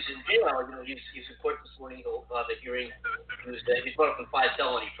 Now he's in jail. You know, he's in court this morning. He'll have a hearing. He's brought up on 5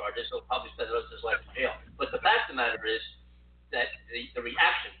 felony charges. So he'll probably spend the rest of his life in jail. But the fact of the matter is that the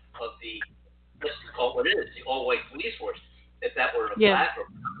reaction of the, let's call it what it is, the all-white police force. If that were a black or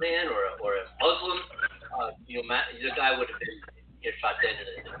a man or a Muslim, the guy would have been shot dead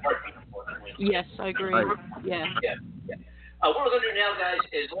in a heartbeat. Yes, I agree. Yeah. What we're going to do now, guys,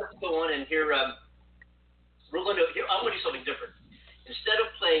 is let's go on and hear. I'm going to do something different. Instead of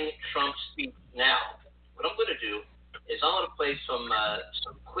playing Trump's speech now, what I'm going to do is I'm going to play some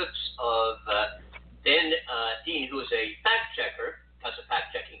clips of Dan Dean, who is a fact checker, has a fact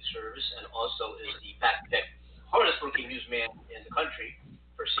checking service, and also is the fact check hardest working newsman in the country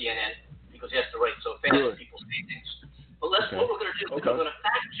for CNN because he has to write so fast that people say things. But what we're going to do is we're going to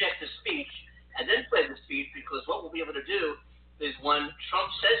fact check the speech and then play the speech, because what we'll be able to do is when Trump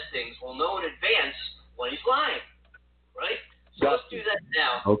says things, we'll know in advance when he's lying, right? So let's do that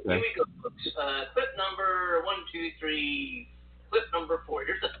now. Okay. Here we go, folks. Clip number 1, 2, 3. Clip number 4.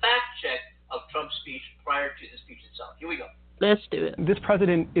 Here's the fact check of Trump's speech prior to the speech itself. Here we go. Let's do it. This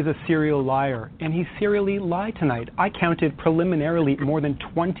president is a serial liar, and he serially lied tonight. I counted preliminarily more than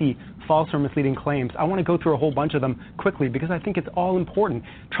 20 false or misleading claims. I want to go through a whole bunch of them quickly because I think it's all important.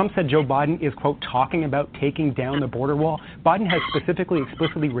 Trump said Joe Biden is, quote, talking about taking down the border wall. Biden has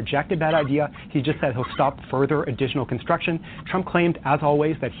explicitly rejected that idea. He just said he'll stop further additional construction. Trump claimed, as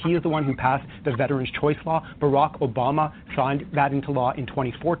always, that he is the one who passed the Veterans Choice Law. Barack Obama signed that into law in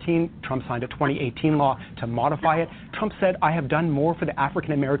 2014. Trump signed a 2018 law to modify it. Trump said, I have done more for the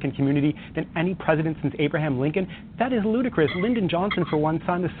African-American community than any president since Abraham Lincoln. That is ludicrous. Lyndon Johnson, for one,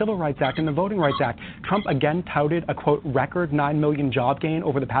 signed the Civil Rights Act and the Voting Rights Act. Trump again touted a, quote, record 9 million job gain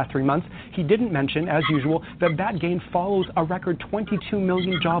over the past 3 months. He didn't mention, as usual, that that gain follows a record 22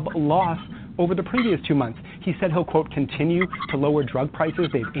 million job loss over the previous 2 months. He said he'll, quote, continue to lower drug prices.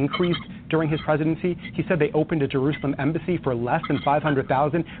 They've increased during his presidency. He said they opened a Jerusalem embassy for less than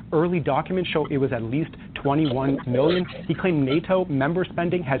 $500,000. Early documents show it was at least $21 million. He claimed NATO member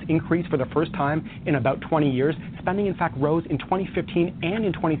spending has increased for the first time in about 20 years. Spending, in fact, rose in 2015 and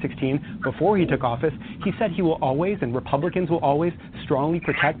in 2016 before he took office. He said he will always, and Republicans will always, strongly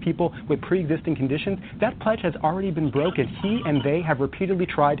protect people with pre-existing conditions. That pledge has already been broken. He and they have repeatedly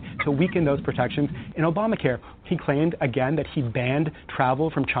tried to weaken those protections in Obamacare. He claimed again that he banned travel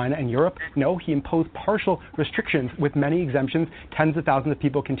from China and Europe. No, he imposed partial restrictions with many exemptions. Tens of thousands of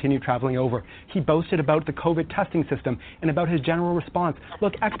people continue traveling over. He boasted about the COVID testing system and about his general response.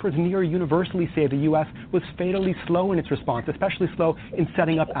 Look, experts near universally say the U.S. was fatally slow in its response, especially slow in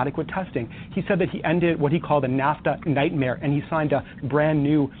setting up adequate testing. He said that he ended what he called a NAFTA nightmare, and he signed a brand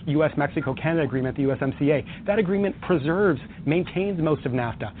new U.S.-Mexico-Canada agreement, the USMCA. That agreement maintains most of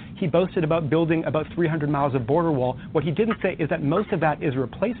NAFTA. He boasted about building about 300 miles of border wall. What he didn't say is that most of that is a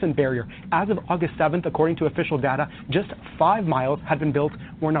replacement barrier. As of August 7th, according to official data, just 5 miles had been built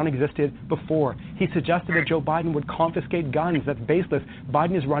where none existed before. He suggested that Joe Biden would confiscate guns. That's baseless.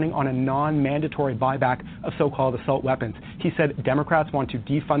 Biden is running on a non-mandatory buyback of so-called assault weapons. He said Democrats want to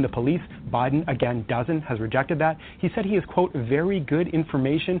defund the police. Biden, again, has rejected that. He said he has, quote, very good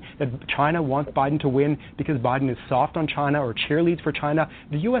information that China wants Biden to win because Biden is soft on China or cheerleads for China.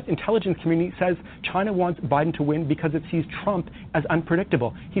 The U.S. intelligence community says China wants Biden to win because it sees Trump as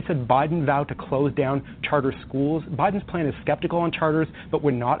unpredictable. He said Biden vowed to close down charter schools. Biden's plan is skeptical on charters but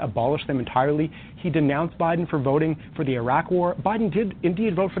would not abolish them entirely. He denounced Biden for voting for the Iraq War. Biden did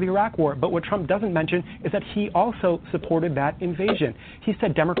indeed vote for the Iraq War, but what Trump doesn't mention is that he also supported that invasion. He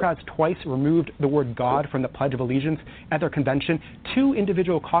said Democrats twice removed the word God from the Pledge of Allegiance at their convention. 2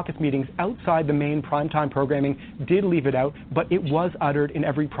 individual caucus meetings outside the main primetime programming did leave it out, but it was uttered in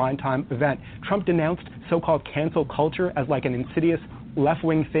every primetime event. Trump denounced so-called cancel culture as like an insidious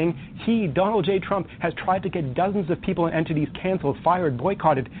left-wing thing. He, Donald J. Trump, has tried to get dozens of people and entities canceled, fired,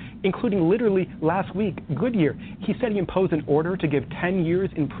 boycotted, including literally last week, Goodyear. He said he imposed an order to give 10 years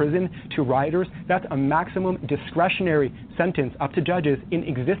in prison to rioters. That's a maximum discretionary sentence up to judges in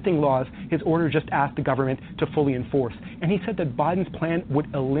existing laws. His order just asked the government to fully enforce. And he said that Biden's plan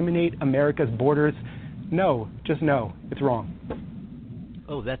would eliminate America's borders. No, just no. It's wrong.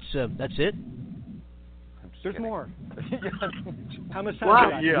 Oh, that's it? There's more. How much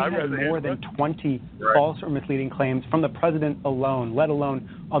time do you got? He had more than 20 false or misleading claims from the president alone, let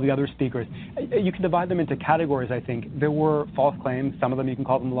alone all the other speakers. You can divide them into categories, I think. There were false claims, some of them you can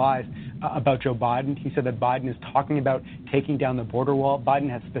call them lies, about Joe Biden. He said that Biden is talking about taking down the border wall. Biden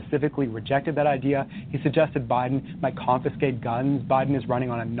has specifically rejected that idea. He suggested Biden might confiscate guns. Biden is running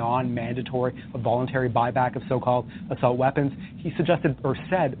on a non-mandatory, a voluntary buyback of so-called assault weapons. He suggested or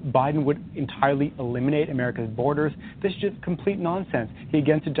said Biden would entirely eliminate America's borders. This is just complete nonsense. He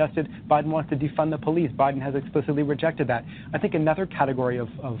again suggested Biden wants to defund the police. Biden has explicitly rejected that. I think another category of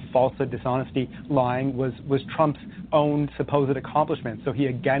falsehood, dishonesty, lying was Trump's own supposed accomplishments. So he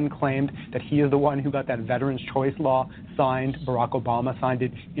again claimed that he is the one who got that Veterans Choice Law signed. Barack Obama signed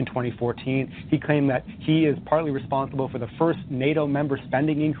it in 2014. He claimed that he is partly responsible for the first NATO member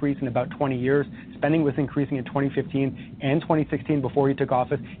spending increase in about 20 years. Spending was increasing in 2015 and 2016 before he took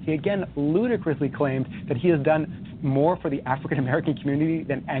office. He again ludicrously claimed that he has done more for the African-American community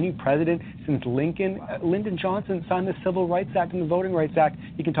than any president since Lincoln. Lyndon Johnson signed the Civil Rights Act and the Voting Rights Act.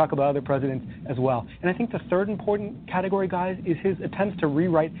 You can talk about other presidents as well. And I think the third important category, guys, is his attempts to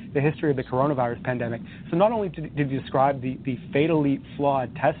rewrite the history of the coronavirus pandemic. So not only did he describe the fatally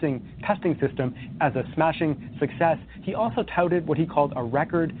flawed testing system as a smashing success, he also touted what he called a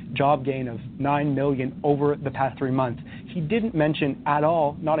record job gain of 9 million over the past 3 months. He didn't mention at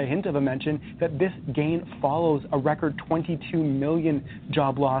all, not a hint of a mention, that this gain follows a record 22 million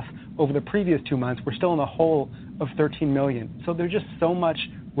job loss over the previous 2 months. We're still in the hole of 13 million. So there's just so much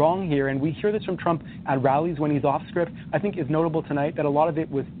wrong here, and we hear this from Trump at rallies when he's off script. I think it's notable tonight that a lot of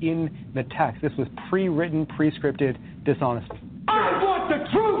it was in the text. This was pre-written, pre-scripted dishonesty. I want the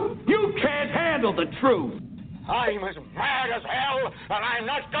truth. You can't handle the truth. I'm as mad as hell, and I'm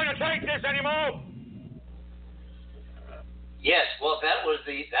not going to take this anymore. Yes, well, that was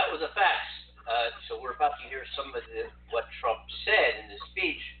the facts. So we're about to hear some of what Trump said in his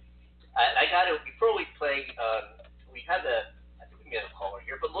speech. I got to, before we play, I think we have a caller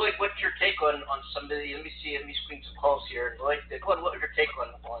here. But Lloyd, what's your take on some of the? Let me screen some calls here. Lloyd, what was your take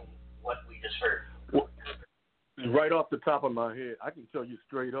on what we just heard? Well, right off the top of my head, I can tell you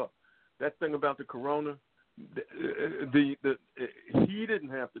straight up, that thing about the corona, he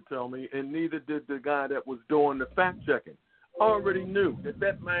didn't have to tell me, and neither did the guy that was doing the fact checking. I already knew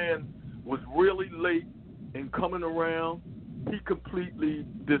that man was really late in coming around. He completely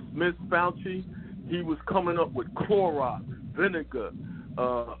dismissed Fauci. He was coming up with Clorox, vinegar,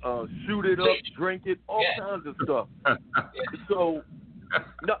 shoot it up, drink it, all kinds of stuff. So,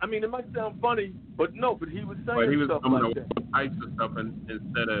 no, I mean, it might sound funny, but no, but he was saying stuff like that. Types of stuff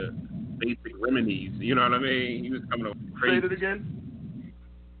instead of basic remedies. You know what I mean? He was coming up with crazy. Say it again.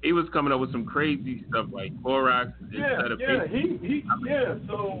 He was coming up with some crazy stuff like Clorox instead of basic.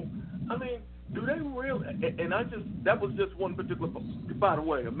 So, I mean, do they really? And that was just one particular. By the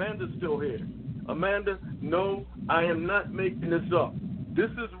way, Amanda's still here. Amanda, no, I am not making this up.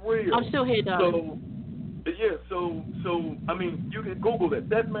 This is real. I'm still here, darling. So I mean, you can Google it.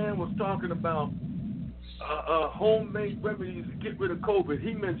 That man was talking about homemade remedies to get rid of COVID.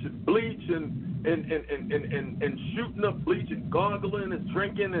 He mentioned bleach and shooting up bleach and gargling and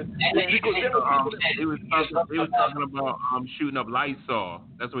drinking he was talking about shooting up Lysol.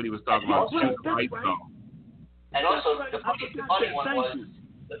 That's what he was talking about. Shooting up Lysol. Right. And also the funny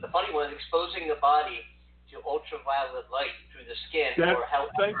one was exposing the body to ultraviolet light through the skin.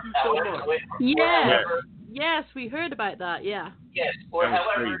 Thank you so much. Yes, we heard about that, yeah. Yes, or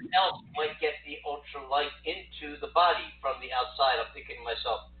however else you might get the ultralight into the body from the outside. I'm thinking to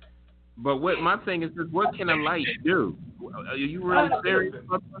myself. But my thing is this, what can a light do? Are you really serious?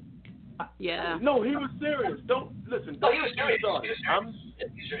 Yeah. No, he was serious. Don't listen. No, he was serious.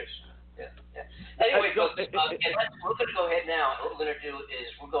 He's serious. Yeah. Anyway, folks, we're going to go ahead now, and what we're going to do is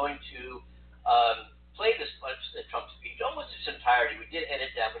we're going to play this Trump speech almost its entirety. We did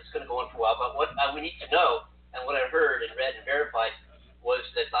edit that, but it's going to go on for a while. But what we need to know, and what I heard and read and verified, was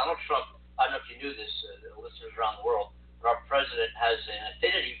that Donald Trump, I don't know if you knew this, the listeners around the world, but our president has an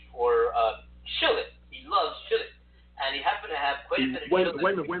affinity for chili. He loves chili. And he happened to have quite a bit of chili.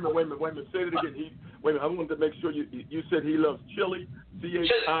 Wait a minute. Say it again. Wait a minute. I wanted to make sure you said he loves chili.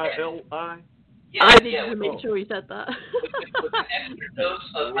 CHILI. Yeah, I needed to make sure he said that. With an extra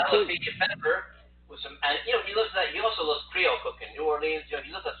dose of jalapeno pepper. And he loves that. He also loves Creole cooking, New Orleans. He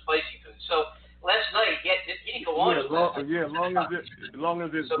loves that spicy food. So last night, he didn't go on. As long as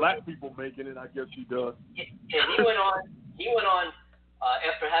it's black people making it, I guess he does. Yeah, he went on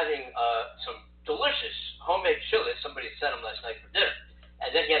after having some delicious homemade chili. Somebody sent him last night for dinner,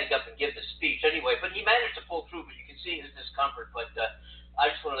 and then he had to get up and give the speech anyway. But he managed to pull through. But you can see his discomfort. But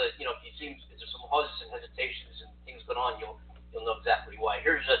I just want to, if he seems there's some pauses and hesitations and things going on, you'll know exactly why.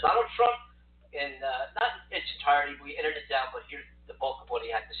 Here's Donald Trump. And not in its entirety, we edited it down, but here's the bulk of what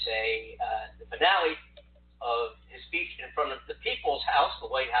he had to say. The finale of his speech in front of the People's House, the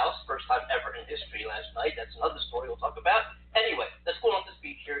White House, first time ever in history last night. That's another story we'll talk about. Anyway, let's go on to the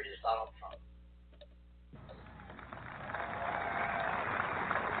speech. Here is Donald Trump.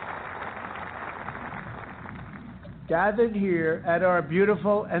 Gathered here at our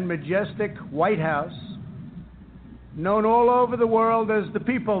beautiful and majestic White House, known all over the world as the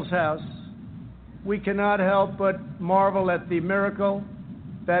People's House, we cannot help but marvel at the miracle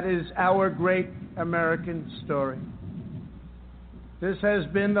that is our great American story. This has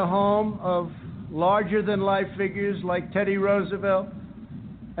been the home of larger-than-life figures like Teddy Roosevelt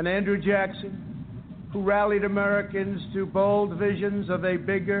and Andrew Jackson, who rallied Americans to bold visions of a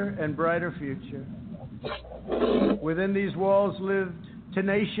bigger and brighter future. Within these walls lived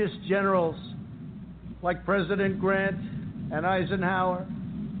tenacious generals like President Grant and Eisenhower,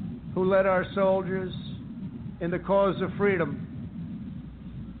 who led our soldiers in the cause of freedom.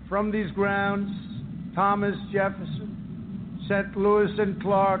 From these grounds, Thomas Jefferson sent Lewis and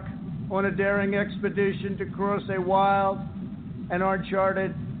Clark on a daring expedition to cross a wild and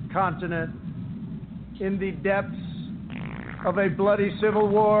uncharted continent. In the depths of a bloody civil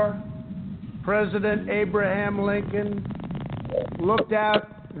war, President Abraham Lincoln looked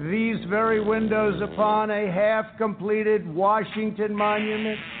out these very windows upon a half-completed Washington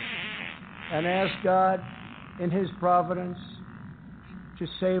monument and ask God in His providence to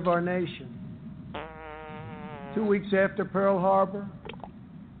save our nation. 2 weeks after Pearl Harbor,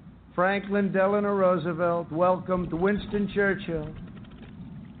 Franklin Delano Roosevelt welcomed Winston Churchill,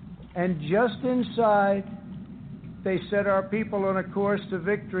 and just inside, they set our people on a course to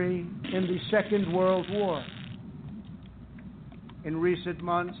victory in the Second World War. In recent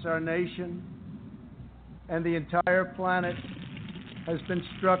months, our nation and the entire planet has been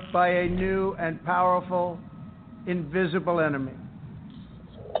struck by a new and powerful, invisible enemy.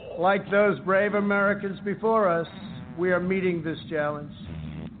 Like those brave Americans before us, we are meeting this challenge.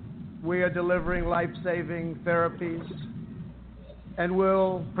 We are delivering life-saving therapies and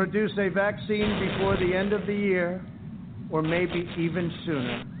will produce a vaccine before the end of the year, or maybe even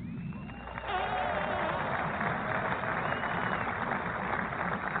sooner.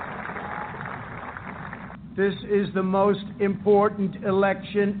 This is the most important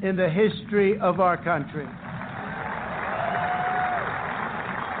election in the history of our country.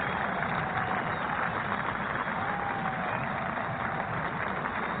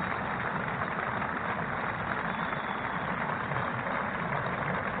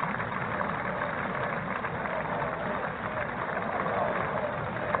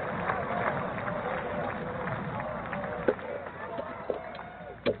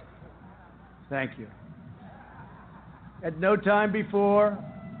 Thank you. At no time before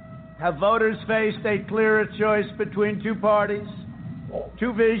have voters faced a clearer choice between two parties,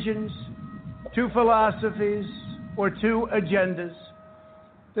 two visions, two philosophies, or two agendas.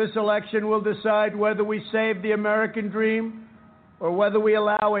 This election will decide whether we save the American dream or whether we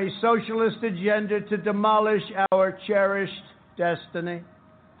allow a socialist agenda to demolish our cherished destiny.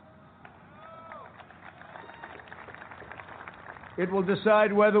 It will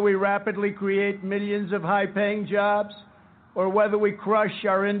decide whether we rapidly create millions of high-paying jobs or whether we crush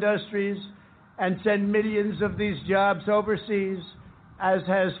our industries and send millions of these jobs overseas, as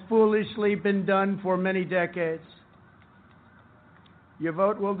has foolishly been done for many decades. Your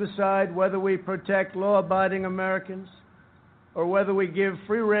vote will decide whether we protect law-abiding Americans or whether we give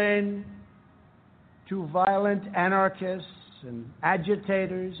free rein to violent anarchists and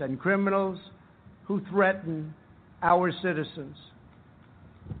agitators and criminals who threaten our citizens.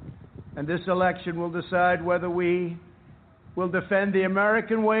 And this election will decide whether we will defend the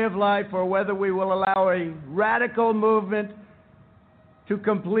American way of life or whether we will allow a radical movement to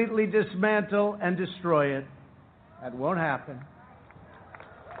completely dismantle and destroy it. That won't happen.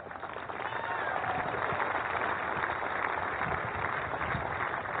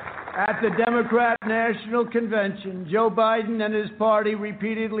 At the Democrat National Convention, Joe Biden and his party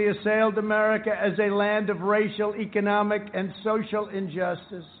repeatedly assailed America as a land of racial, economic, and social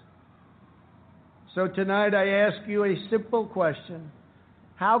injustice. So tonight I ask you a simple question.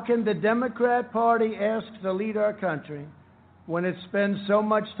 How can the Democrat Party ask to lead our country when it spends so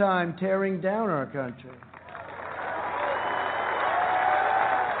much time tearing down our country?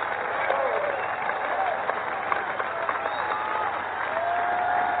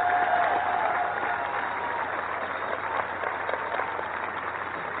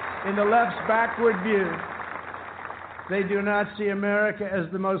 In the left's backward view, they do not see America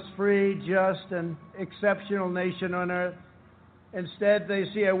as the most free, just, and exceptional nation on earth. Instead, they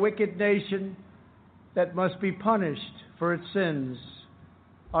see a wicked nation that must be punished for its sins.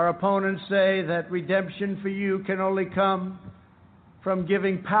 Our opponents say that redemption for you can only come from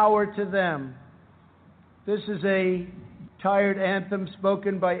giving power to them. This is a tired anthem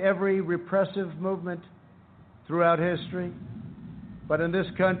spoken by every repressive movement throughout history. But in this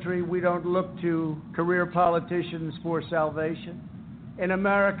country, we don't look to career politicians for salvation. In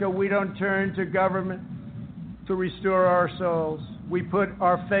America, we don't turn to government to restore our souls. We put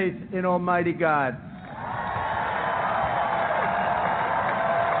our faith in Almighty God.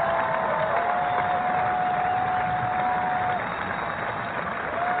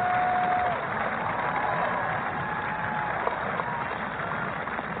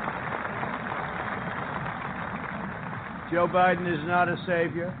 Joe Biden is not a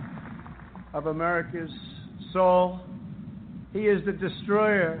savior of America's soul. He is the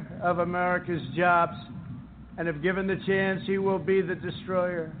destroyer of America's jobs, and if given the chance, he will be the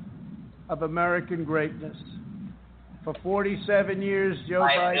destroyer of American greatness. For 47 years, Joe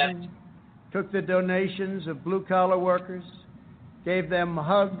Biden took the donations of blue-collar workers, gave them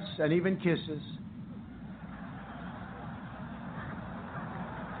hugs and even kisses.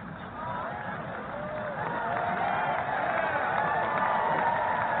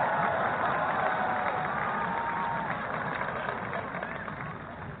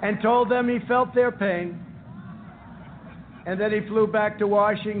 and told them he felt their pain. And then he flew back to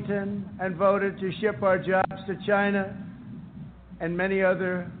Washington and voted to ship our jobs to China and many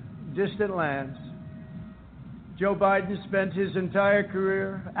other distant lands. Joe Biden spent his entire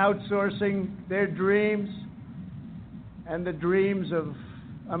career outsourcing their dreams and the dreams of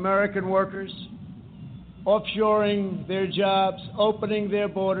American workers, offshoring their jobs, opening their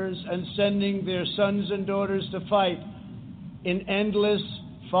borders, and sending their sons and daughters to fight in endless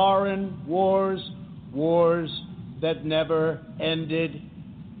foreign wars that never ended.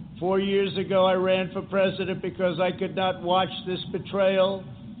 4 years ago, I ran for president because I could not watch this betrayal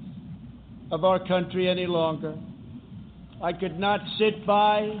of our country any longer. I could not sit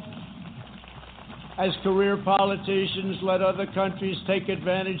by as career politicians let other countries take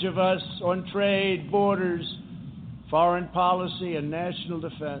advantage of us on trade, borders, foreign policy, and national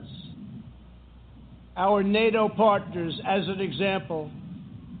defense. Our NATO partners, as an example,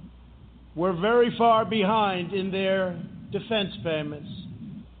 were very far behind in their defense payments.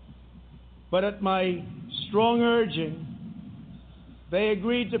 But at my strong urging, they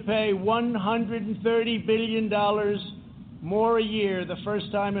agreed to pay $130 billion more a year, the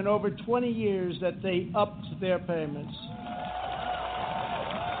first time in over 20 years that they upped their payments.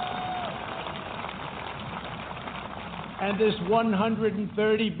 And this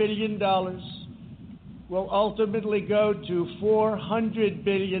 $130 billion will ultimately go to $400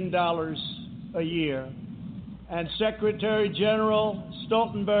 billion a year. And Secretary General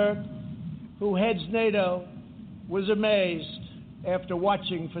Stoltenberg, who heads NATO, was amazed after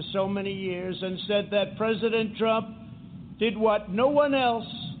watching for so many years and said that President Trump did what no one else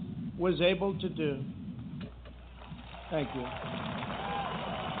was able to do. Thank you.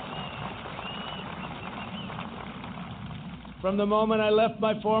 From the moment I left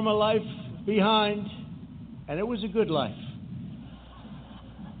my former life behind, and it was a good life,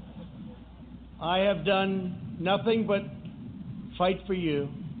 I have done nothing but fight for you.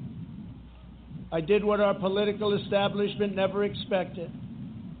 I did what our political establishment never expected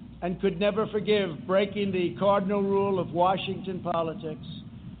and could never forgive, breaking the cardinal rule of Washington politics.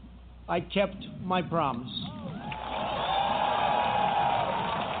 I kept my promise.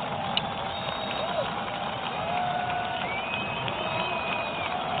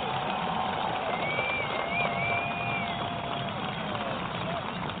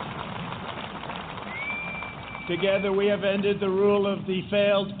 Together we have ended the rule of the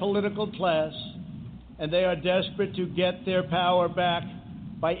failed political class, and they are desperate to get their power back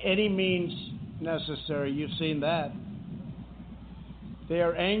by any means necessary. You've seen that. They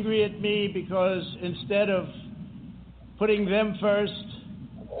are angry at me because instead of putting them first,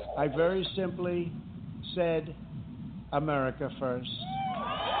 I very simply said America first.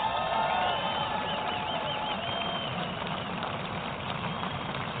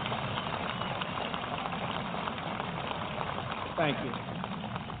 Thank you.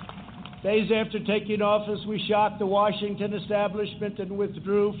 Days after taking office, we shocked the Washington establishment and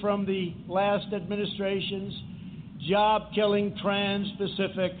withdrew from the last administration's job-killing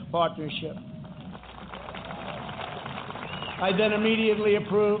Trans-Pacific Partnership. I then immediately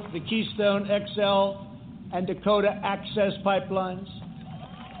approved the Keystone XL and Dakota Access pipelines,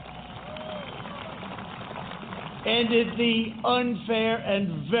 ended the unfair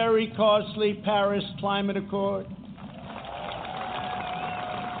and very costly Paris Climate Accord,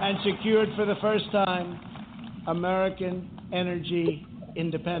 and secured for the first time American energy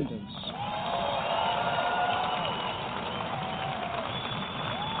independence.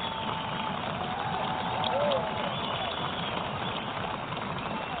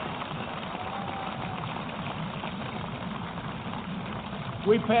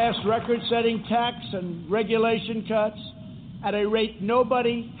 We passed record-setting tax and regulation cuts at a rate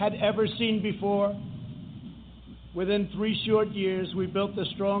nobody had ever seen before. Within 3 short years, we built the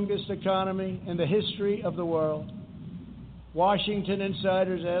strongest economy in the history of the world. Washington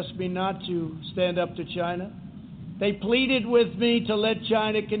insiders asked me not to stand up to China. They pleaded with me to let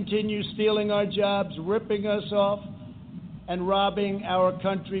China continue stealing our jobs, ripping us off, and robbing our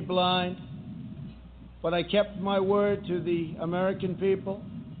country blind. But I kept my word to the American people.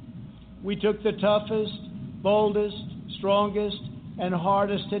 We took the toughest, boldest, strongest, and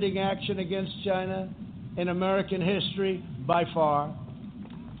hardest-hitting action against China in American history by far.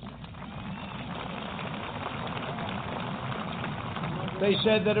 They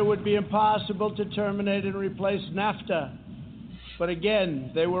said that it would be impossible to terminate and replace NAFTA. But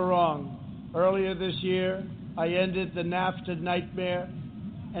again, they were wrong. Earlier this year, I ended the NAFTA nightmare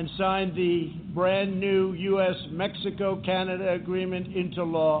and signed the brand new U.S.-Mexico-Canada agreement into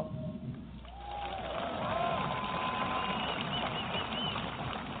law.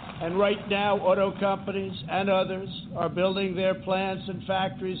 And right now, auto companies and others are building their plants and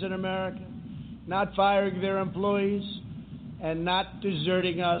factories in America, not firing their employees, and not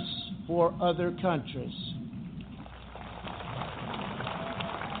deserting us for other countries.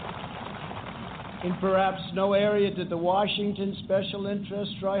 In perhaps no area did the Washington special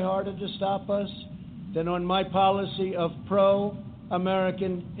interests try harder to stop us than on my policy of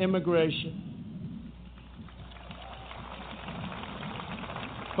pro-American immigration.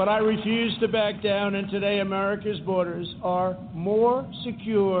 But I refuse to back down, and today America's borders are more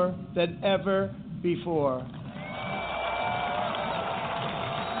secure than ever before.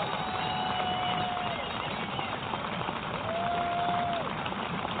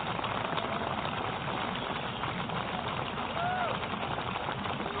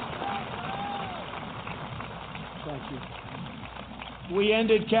 Thank you. We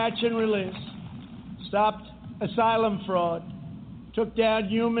ended catch and release, stopped asylum fraud, took down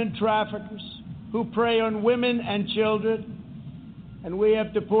human traffickers who prey on women and children, and we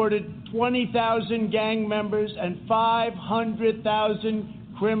have deported 20,000 gang members and 500,000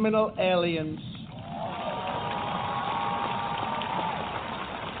 criminal aliens.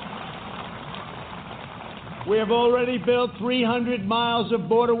 We have already built 300 miles of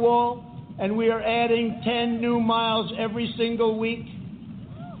border wall, and we are adding 10 new miles every single week.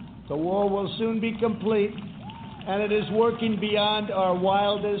 The wall will soon be complete, and it is working beyond our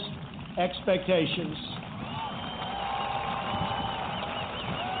wildest expectations.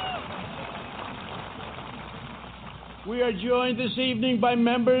 We are joined this evening by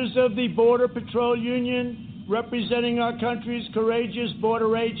members of the Border Patrol Union representing our country's courageous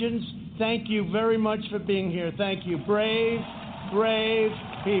border agents. Thank you very much for being here. Thank you. Brave, brave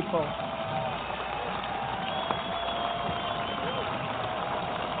people.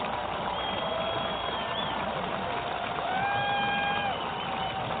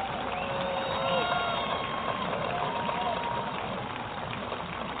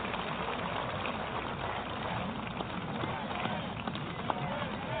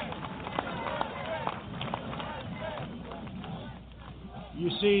 You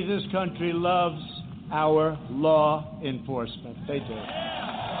see, this country loves our law enforcement. They do.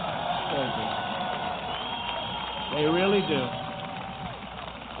 They do. They really do.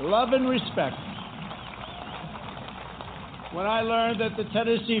 Love and respect. When I learned that the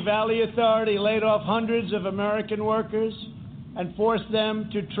Tennessee Valley Authority laid off hundreds of American workers and forced them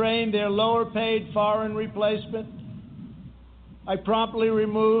to train their lower-paid foreign replacement, I promptly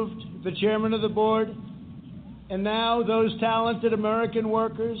removed the chairman of the board. And now those talented American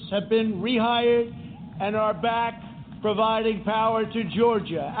workers have been rehired and are back providing power to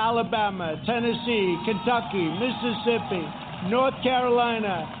Georgia, Alabama, Tennessee, Kentucky, Mississippi, North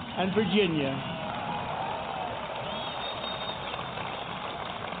Carolina, and Virginia.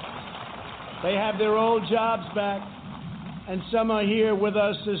 They have their old jobs back, and some are here with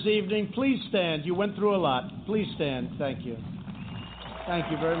us this evening. Please stand. You went through a lot. Please stand. Thank you.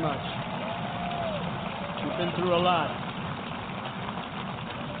 Thank you very much. You've been through a lot.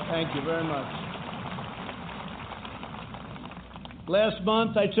 Thank you very much. Last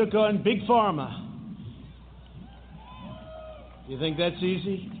month, I took on Big Pharma. You think that's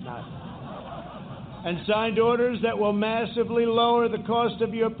easy? Not. And signed orders that will massively lower the cost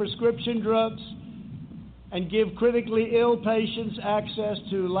of your prescription drugs and give critically ill patients access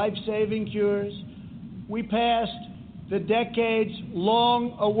to life-saving cures. We passed the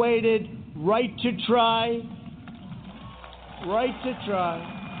decades-long-awaited right to try.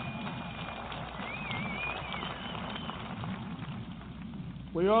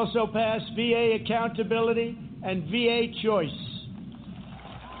 We also passed VA accountability and VA choice.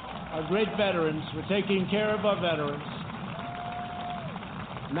 Our great veterans, we're taking care of our veterans.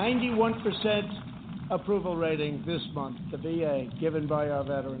 91% approval rating this month, the VA, given by our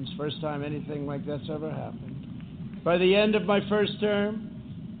veterans. First time anything like that's ever happened. By the end of my first term,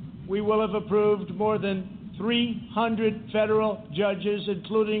 we will have approved more than 300 federal judges,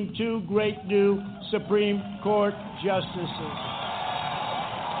 including 2 great new Supreme Court justices.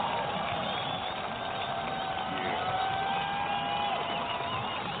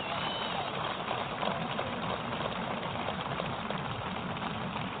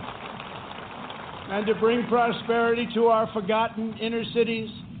 And to bring prosperity to our forgotten inner cities,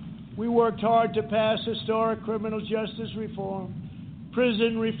 we worked hard to pass historic criminal justice reform,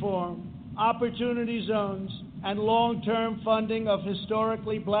 prison reform, opportunity zones, and long-term funding of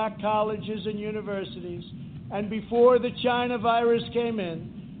historically black colleges and universities. And before the China virus came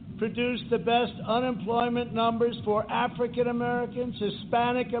in, produced the best unemployment numbers for African Americans,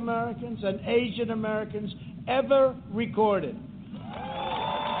 Hispanic Americans, and Asian Americans ever recorded.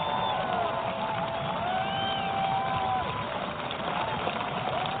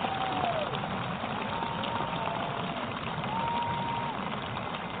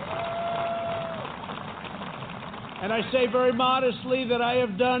 And I say very modestly that I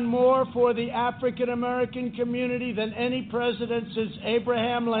have done more for the African American community than any president since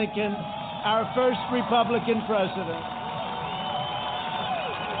Abraham Lincoln, our first Republican president.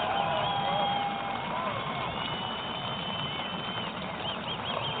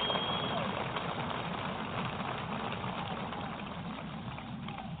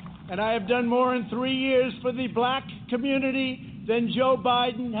 And I have done more in 3 years for the black community than Joe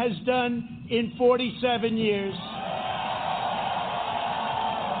Biden has done in 47 years.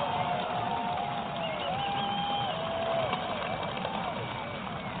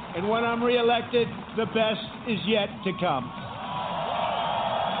 And when I'm reelected, the best is yet to come.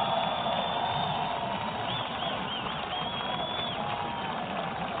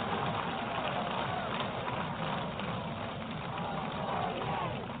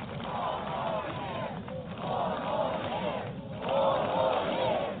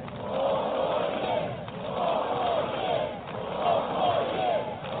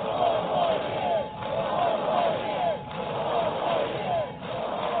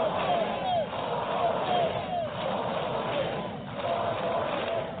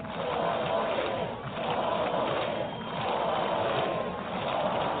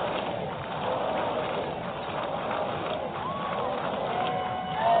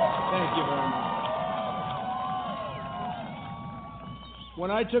 When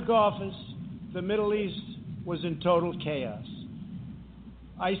I took office, the Middle East was in total chaos.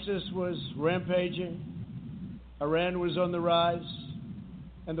 ISIS was rampaging, Iran was on the rise,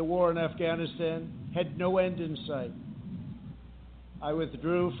 and the war in Afghanistan had no end in sight. I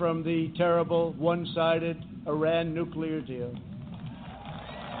withdrew from the terrible one-sided Iran nuclear deal.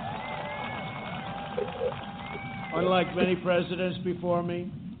 Unlike many presidents before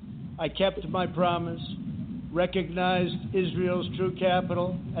me, I kept my promise, recognized Israel's true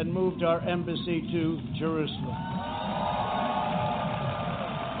capital, and moved our embassy to Jerusalem.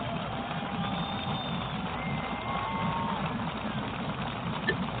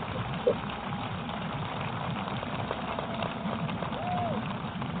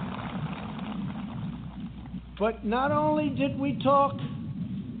 But not only did we talk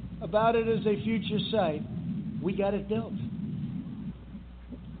about it as a future site, we got it built.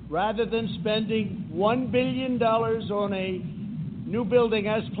 Rather than spending $1 billion on a new building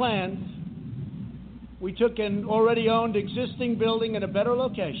as planned, we took an already owned existing building in a better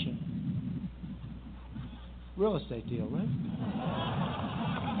location. Real estate deal, right?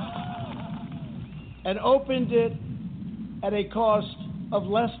 And opened it at a cost of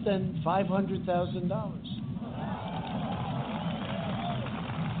less than $500,000.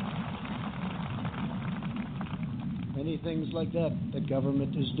 Many things like that the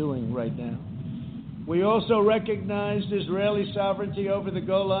government is doing right now. We also recognized Israeli sovereignty over the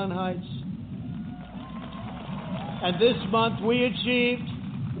Golan Heights. And this month we achieved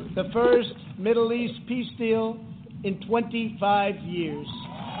the first Middle East peace deal in 25 years.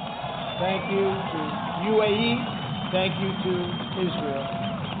 Thank you to UAE. Thank you to Israel.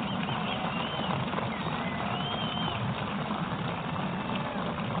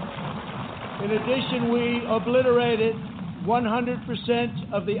 In addition, we obliterated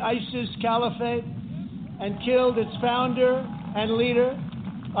 100% of the ISIS caliphate and killed its founder and leader,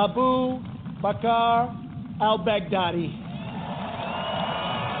 Abu Bakr al-Baghdadi.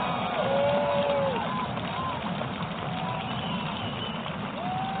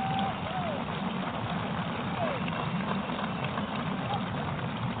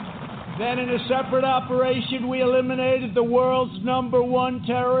 Then in a separate operation, we eliminated the world's #1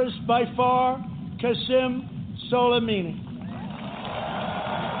 terrorist by far, Qasem Soleimani.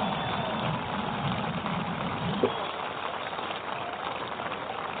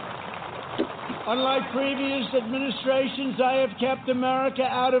 Unlike previous administrations, I have kept America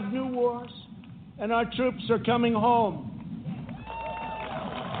out of new wars, and our troops are coming home.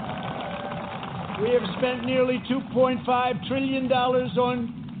 We have spent nearly $2.5 trillion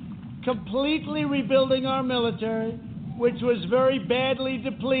on completely rebuilding our military, which was very badly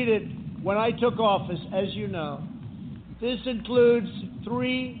depleted when I took office, as you know. This includes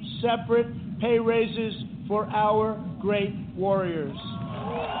 3 separate pay raises for our great warriors.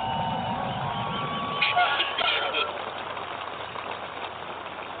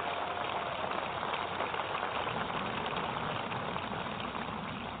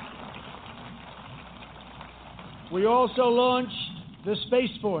 We also launched the Space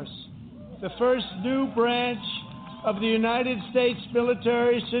Force, the first new branch of the United States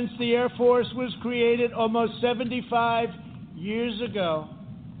military since the Air Force was created almost 75 years ago.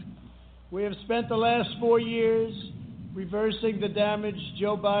 We have spent the last 4 years reversing the damage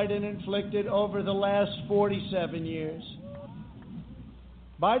Joe Biden inflicted over the last 47 years.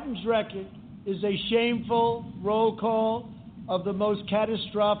 Biden's record is a shameful roll call of the most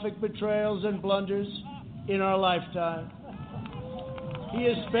catastrophic betrayals and blunders in our lifetime. He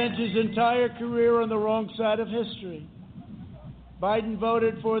has spent his entire career on the wrong side of history. Biden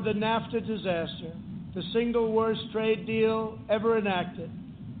voted for the NAFTA disaster, the single worst trade deal ever enacted.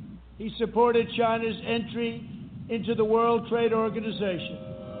 He supported China's entry into the World Trade Organization,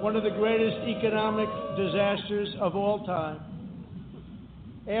 one of the greatest economic disasters of all time.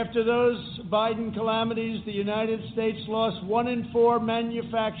 After those Biden calamities, the United States lost 1 in 4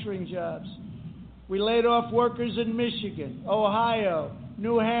 manufacturing jobs. We laid off workers in Michigan, Ohio,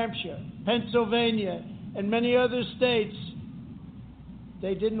 New Hampshire, Pennsylvania, and many other states.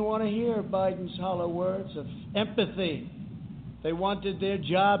 They didn't want to hear Biden's hollow words of empathy. They wanted their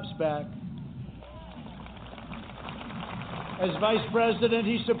jobs back. As Vice President,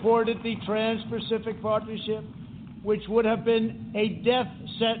 he supported the Trans-Pacific Partnership, which would have been a death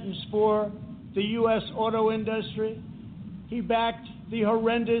sentence for the U.S. auto industry. He backed the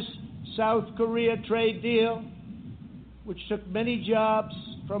horrendous South Korea trade deal, which took many jobs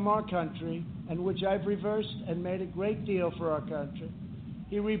from our country and which I've reversed and made a great deal for our country.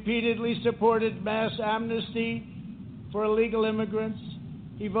 He repeatedly supported mass amnesty for illegal immigrants.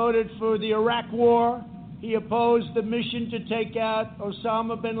 He voted for the Iraq War. He opposed the mission to take out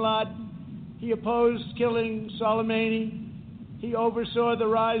Osama bin Laden. He opposed killing Soleimani. He oversaw the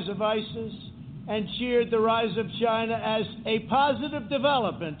rise of ISIS and cheered the rise of China as a positive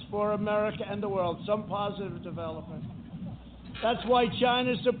development for America and the world, some positive development. That's why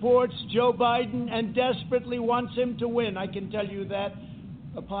China supports Joe Biden and desperately wants him to win. I can tell you that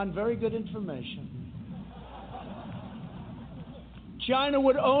upon very good information. China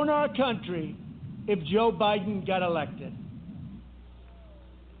would own our country if Joe Biden got elected.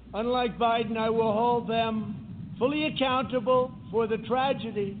 Unlike Biden, I will hold them fully accountable for the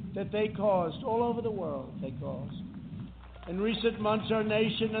tragedy that they caused all over the world. In recent months, our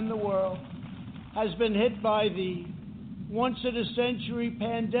nation and the world has been hit by the once-in-a-century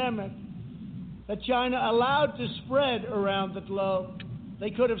pandemic that China allowed to spread around the globe.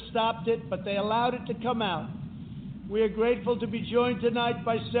 They could have stopped it, but they allowed it to come out. We are grateful to be joined tonight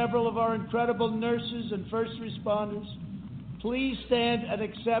by several of our incredible nurses and first responders. Please stand and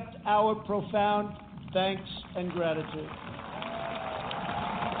accept our profound thanks and gratitude.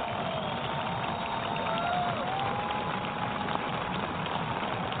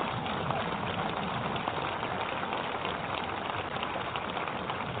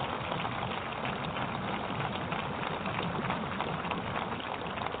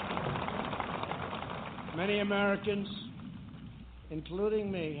 Many Americans,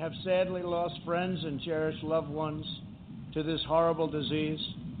 including me, have sadly lost friends and cherished loved ones to this horrible disease.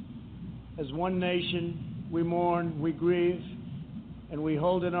 As one nation, we mourn, we grieve, and we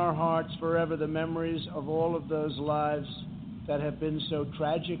hold in our hearts forever the memories of all of those lives that have been so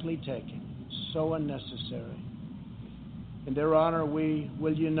tragically taken, so unnecessary. In their honor, we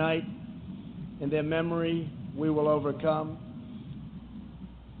will unite. In their memory, we will overcome.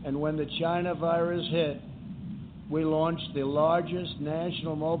 And when the China virus hit, we launched the largest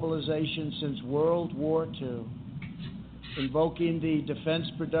national mobilization since World War II. Invoking the Defense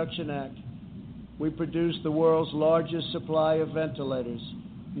Production Act, we produced the world's largest supply of ventilators.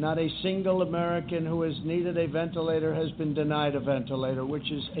 Not a single American who has needed a ventilator has been denied a ventilator, which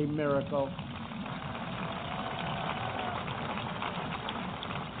is a miracle.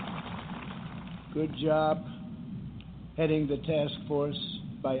 Good job heading the task force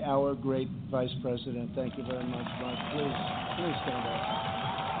by our great Vice President. Thank you very much, Mark. Please stand up.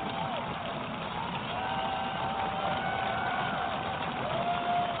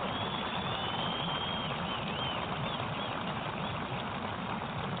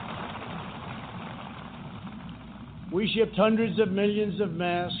 We shipped hundreds of millions of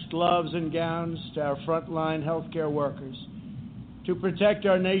masks, gloves, and gowns to our frontline healthcare workers. To protect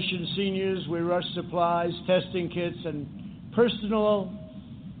our nation's seniors, we rushed supplies, testing kits, and personal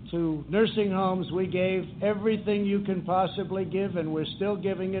to nursing homes. We gave everything you can possibly give, and we're still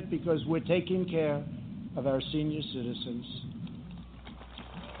giving it because we're taking care of our senior citizens.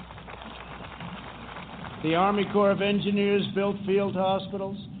 The Army Corps of Engineers built field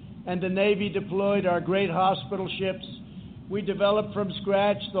hospitals, and the Navy deployed our great hospital ships. We developed from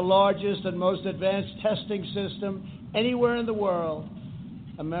scratch the largest and most advanced testing system anywhere in the world.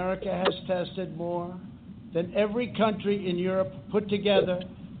 America has tested more than every country in Europe put together,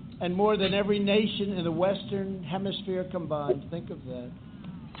 and more than every nation in the Western Hemisphere combined. Think of that.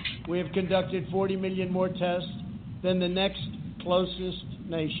 We have conducted 40 million more tests than the next closest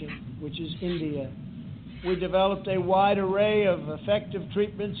nation, which is India. We developed a wide array of effective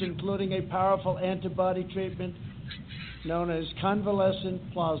treatments, including a powerful antibody treatment known as convalescent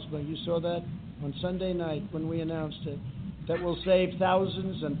plasma. You saw that on Sunday night when we announced it. That will save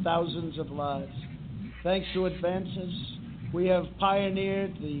thousands and thousands of lives. Thanks to advances, we have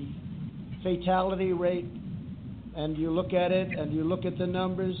pioneered the fatality rate, and you look at it and you look at the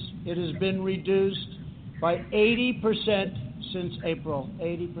numbers, it has been reduced by 80% since April,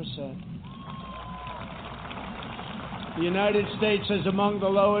 80%. The United States has among the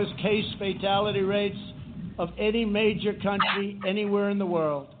lowest case fatality rates of any major country anywhere in the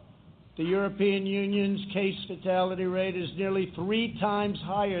world. The European Union's case fatality rate is nearly 3 times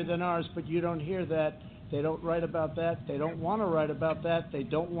higher than ours, but you don't hear that. They don't write about that. They don't want to write about that. They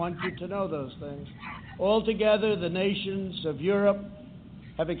don't want you to know those things. Altogether, the nations of Europe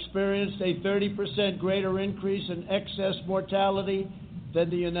have experienced a 30% greater increase in excess mortality than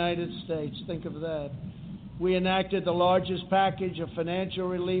the United States. Think of that. We enacted the largest package of financial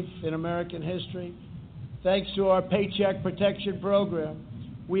relief in American history. Thanks to our Paycheck Protection Program,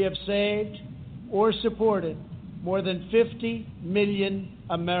 we have saved or supported more than 50 million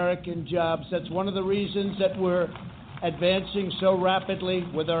American jobs. That's one of the reasons that we're advancing so rapidly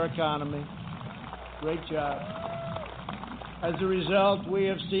with our economy. Great job. As a result, we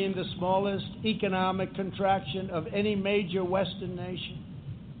have seen the smallest economic contraction of any major Western nation,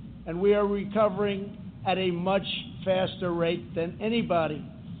 and we are recovering at a much faster rate than anybody.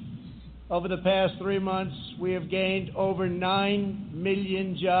 Over the past 3 months, we have gained over 9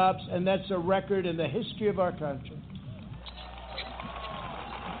 million jobs, and that's a record in the history of our country.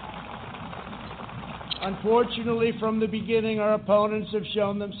 Unfortunately, from the beginning, our opponents have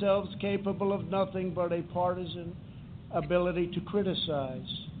shown themselves capable of nothing but a partisan ability to criticize.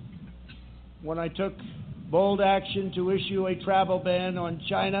 When I took bold action to issue a travel ban on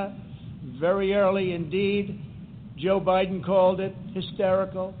China very early indeed, Joe Biden called it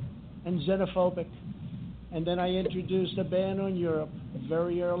hysterical and xenophobic. And then I introduced a ban on Europe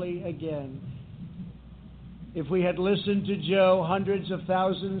very early again. If we had listened to Joe, hundreds of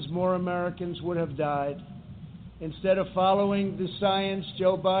thousands more Americans would have died. Instead of following the science,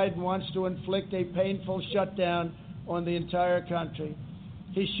 Joe Biden wants to inflict a painful shutdown on the entire country.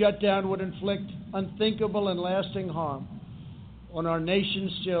 His shutdown would inflict unthinkable and lasting harm on our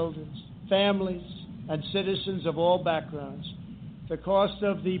nation's children, families, and citizens of all backgrounds. The cost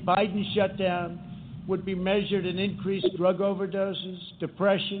of the Biden shutdown would be measured in increased drug overdoses,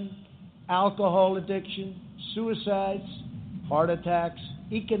 depression, alcohol addiction, suicides, heart attacks,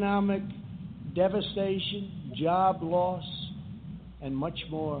 economic devastation, job loss, and much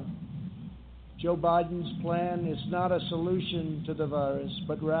more. Joe Biden's plan is not a solution to the virus,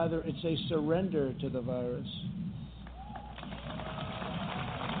 but rather it's a surrender to the virus.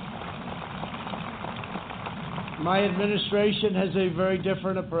 My administration has a very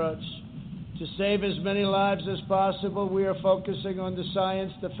different approach. To save as many lives as possible, we are focusing on the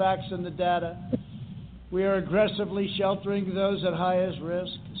science, the facts, and the data. We are aggressively sheltering those at highest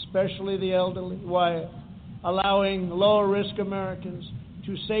risk, especially the elderly, while allowing lower-risk Americans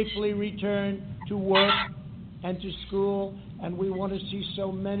to safely return to work and to school. And we want to see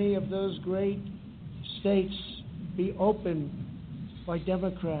so many of those great states be opened by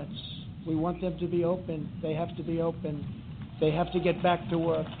Democrats. We want them to be open. They have to be open. They have to get back to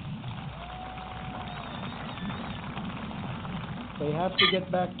work. They have to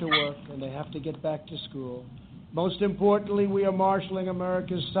get back to work, and they have to get back to school. Most importantly, we are marshaling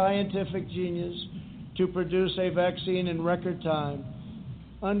America's scientific genius to produce a vaccine in record time.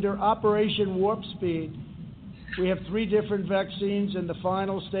 Under Operation Warp Speed, we have 3 different vaccines in the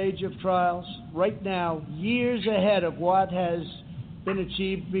final stage of trials. Right now, years ahead of what has been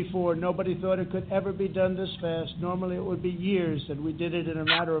achieved before. Nobody thought it could ever be done this fast. Normally it would be years, and we did it in a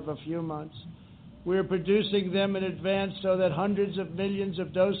matter of a few months. We're producing them in advance so that hundreds of millions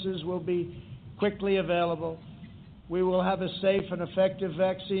of doses will be quickly available. We will have a safe and effective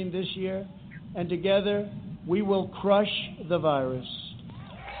vaccine this year, and together we will crush the virus.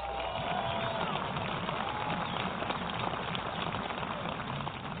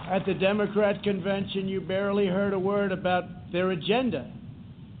 At the Democrat convention, you barely heard a word about their agenda.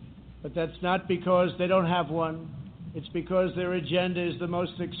 But that's not because they don't have one. It's because their agenda is the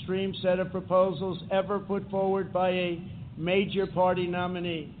most extreme set of proposals ever put forward by a major party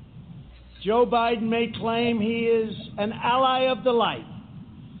nominee. Joe Biden may claim he is an ally of the light,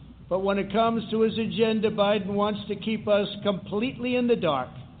 but when it comes to his agenda, Biden wants to keep us completely in the dark.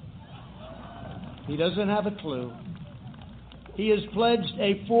 He doesn't have a clue. He has pledged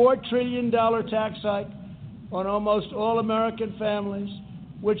a $4 trillion tax hike on almost all American families,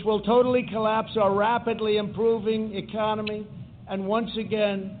 which will totally collapse our rapidly improving economy, and once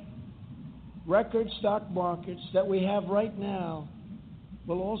again, record stock markets that we have right now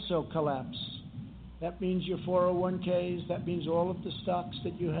will also collapse. That means your 401ks, that means all of the stocks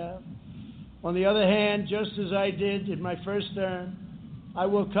that you have. On the other hand, just as I did in my first term, I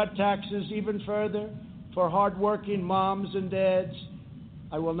will cut taxes even further for hardworking moms and dads.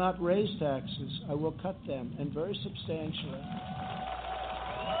 I will not raise taxes. I will cut them, and very substantially.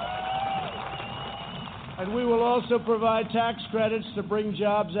 And we will also provide tax credits to bring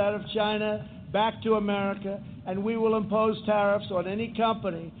jobs out of China back to America, and we will impose tariffs on any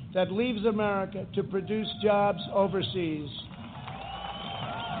company that leaves America to produce jobs overseas.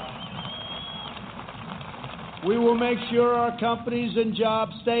 We will make sure our companies and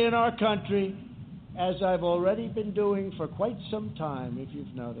jobs stay in our country, as I've already been doing for quite some time, if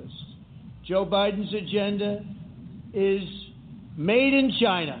you've noticed. Joe Biden's agenda is made in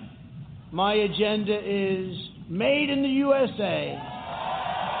China. My agenda is made in the USA.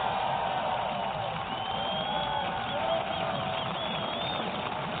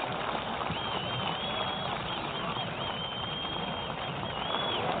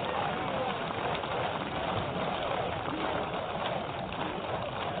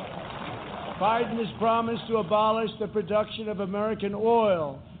 Biden has promised to abolish the production of American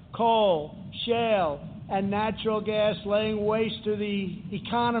oil, coal, shale, and natural gas, laying waste to the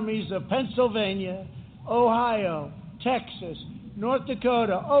economies of Pennsylvania, Ohio, Texas, North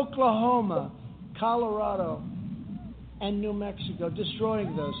Dakota, Oklahoma, Colorado, and New Mexico,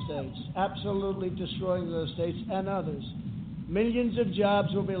 destroying those states, absolutely destroying those states and others. Millions of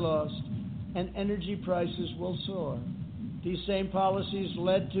jobs will be lost, and energy prices will soar. These same policies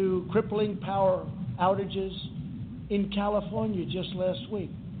led to crippling power outages in California just last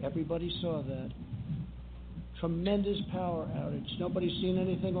week. Everybody saw that. Tremendous power outage. Nobody's seen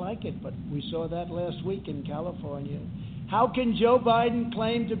anything like it, but we saw that last week in California. How can Joe Biden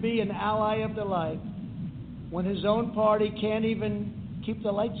claim to be an ally of the light when his own party can't even keep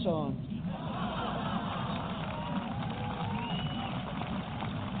the lights on?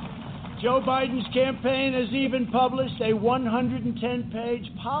 Joe Biden's campaign has even published a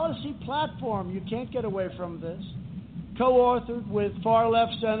 110-page policy platform. You can't get away from this. Co-authored with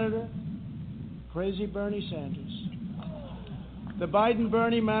far-left Senator crazy Bernie Sanders. The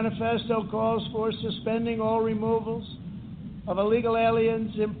Biden-Bernie manifesto calls for suspending all removals of illegal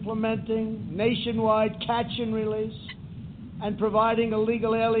aliens, implementing nationwide catch and release, and providing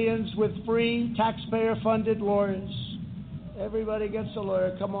illegal aliens with free, taxpayer-funded lawyers. Everybody gets a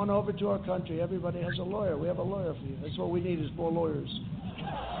lawyer. Come on over to our country. Everybody has a lawyer. We have a lawyer for you. That's what we need is more lawyers.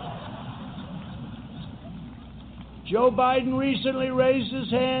 Joe Biden recently raised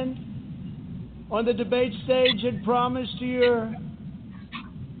his hand on the debate stage and promised to your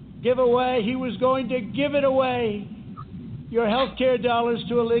giveaway he was going to give it away, your health care dollars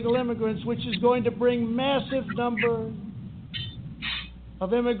to illegal immigrants, which is going to bring massive number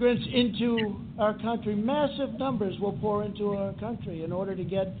of immigrants into our country. Massive numbers will pour into our country in order to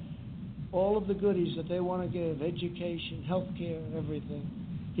get all of the goodies that they want to give, education, health care, everything.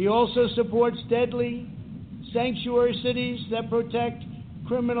 He also supports deadly sanctuary cities that protect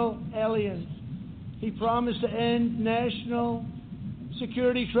criminal aliens. He promised to end national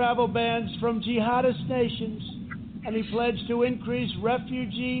security travel bans from jihadist nations, and he pledged to increase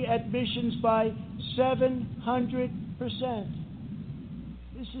refugee admissions by 700%.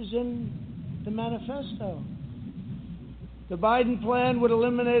 This is in the manifesto. The Biden plan would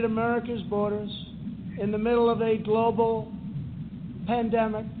eliminate America's borders in the middle of a global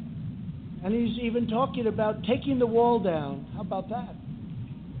pandemic, and he's even talking about taking the wall down. How about that?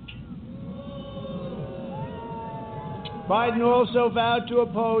 Biden also vowed to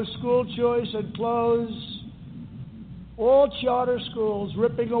oppose school choice and close all charter schools,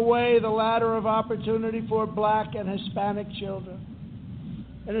 ripping away the ladder of opportunity for Black and Hispanic children.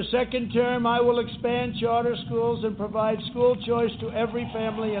 In a second term, I will expand charter schools and provide school choice to every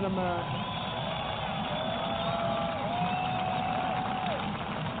family in America.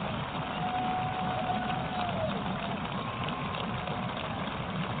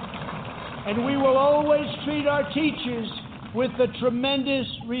 And we will always treat our teachers with the tremendous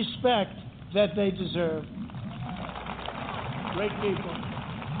respect that they deserve. Great people.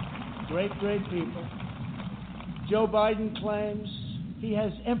 Great, great people. Joe Biden claims he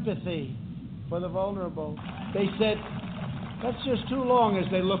has empathy for the vulnerable. They said, that's just too long as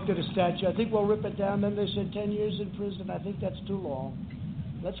they looked at a statue. I think we'll rip it down. Then they said 10 years in prison. I think that's too long.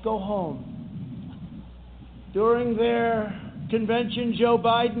 Let's go home. During their convention, Joe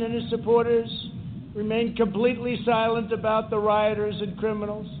Biden and his supporters remained completely silent about the rioters and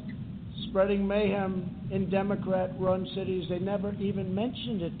criminals spreading mayhem in Democrat-run cities. They never even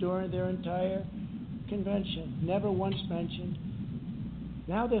mentioned it during their entire convention. Never once mentioned.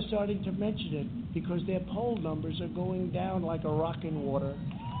 Now they're starting to mention it because their poll numbers are going down like a rock in water.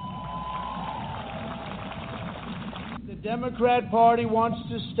 The Democrat Party wants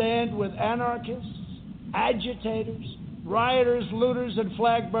to stand with anarchists, agitators, rioters, looters, and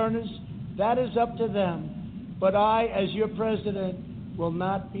flag burners. That is up to them. But I, as your president, will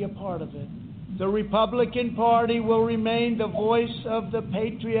not be a part of it. The Republican Party will remain the voice of the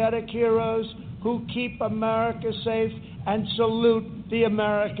patriotic heroes who keep America safe and salute the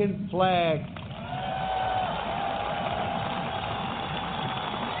American flag.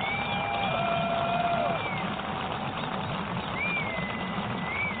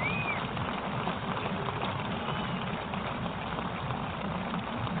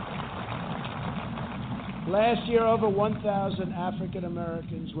 Last year, over 1,000 African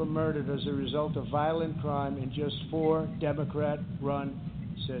Americans were murdered as a result of violent crime in just 4 Democrat-run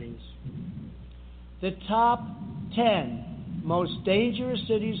cities. The top 10 most dangerous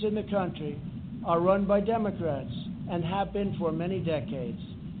cities in the country are run by Democrats and have been for many decades.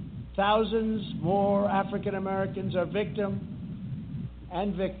 Thousands more African Americans are victims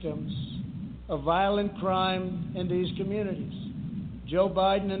of violent crime in these communities. Joe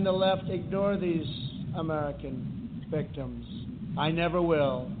Biden and the left ignore these American victims. I never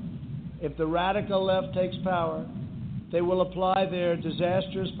will. If the radical left takes power, they will apply their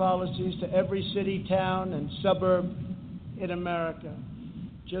disastrous policies to every city, town, and suburb in America.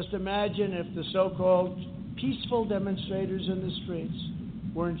 Just imagine if the so-called peaceful demonstrators in the streets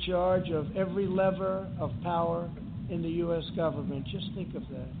were in charge of every lever of power in the U.S. government. Just think of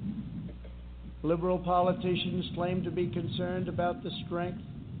that. Liberal politicians claim to be concerned about the strength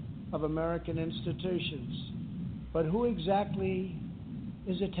of American institutions. But who exactly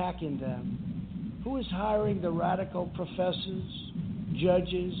is attacking them? Who is hiring the radical professors,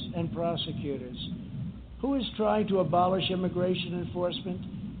 judges, and prosecutors? Who is trying to abolish immigration enforcement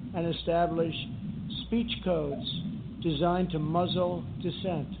and establish speech codes designed to muzzle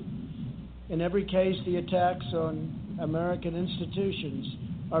dissent? In every case, the attacks on American institutions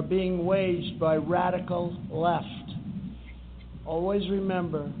are being waged by radical left. Always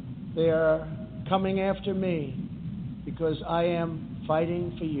remember, they are coming after me because I am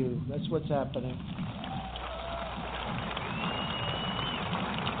fighting for you. That's what's happening.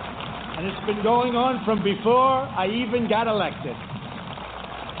 And it's been going on from before I even got elected.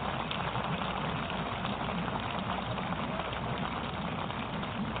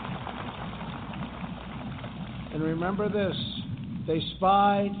 And remember this, they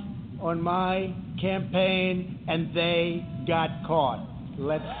spied on my campaign and they got caught.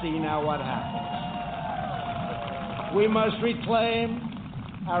 Let's see now what happens. We must reclaim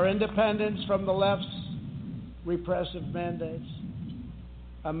our independence from the left's repressive mandates.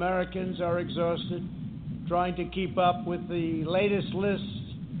 Americans are exhausted trying to keep up with the latest list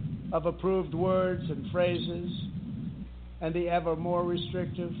of approved words and phrases and the ever more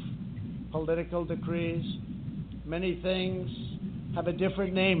restrictive political decrees. Many things have a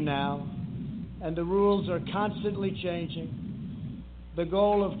different name now, and the rules are constantly changing. The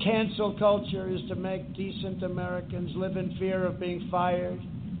goal of cancel culture is to make decent Americans live in fear of being fired,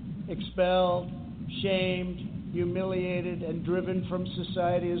 expelled, shamed, humiliated, and driven from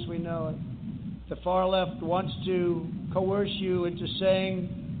society as we know it. The far left wants to coerce you into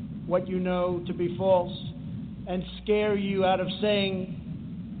saying what you know to be false and scare you out of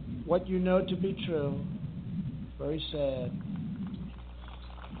saying what you know to be true. Very sad.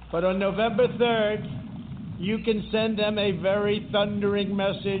 But on November 3rd, you can send them a very thundering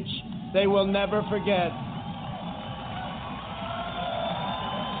message they will never forget.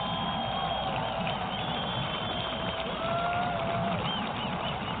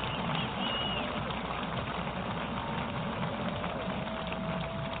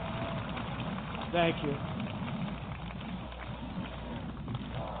 Thank you.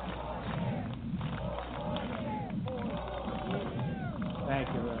 Thank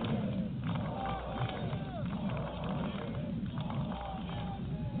you very much.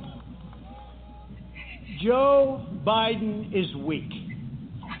 Joe Biden is weak.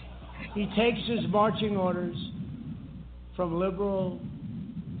 He takes his marching orders from liberal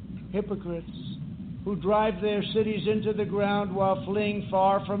hypocrites who drive their cities into the ground while fleeing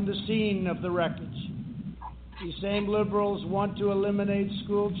far from the scene of the wreckage. These same liberals want to eliminate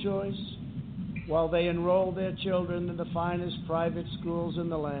school choice while they enroll their children in the finest private schools in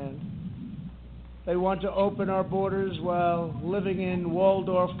the land. They want to open our borders while living in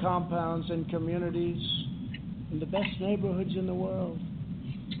Waldorf compounds and communities in the best neighborhoods in the world.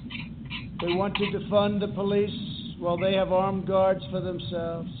 They want to defund the police while they have armed guards for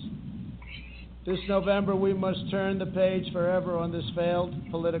themselves. This November, we must turn the page forever on this failed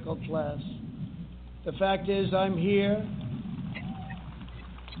political class. The fact is, I'm here.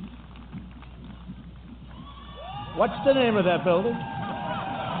 What's the name of that building?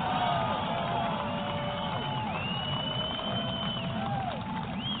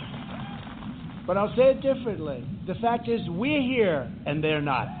 But I'll say it differently. The fact is, we're here and they're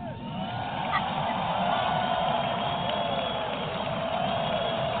not.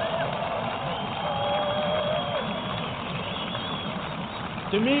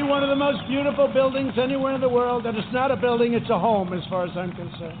 To me, one of the most beautiful buildings anywhere in the world, and it's not a building, it's a home as far as I'm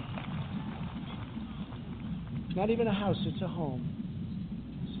concerned. Not even a house, it's a home.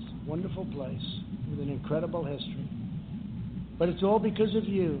 It's a wonderful place with an incredible history. But it's all because of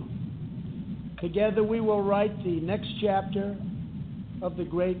you. Together we will write the next chapter of the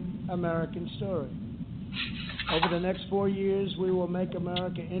great American story. Over the next 4 years, we will make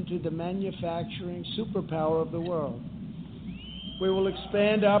America into the manufacturing superpower of the world. We will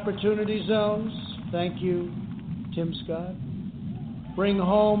expand opportunity zones. Thank you, Tim Scott. Bring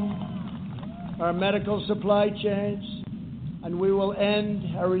home our medical supply chains, and we will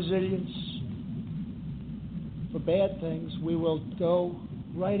end our resilience for bad things. We will go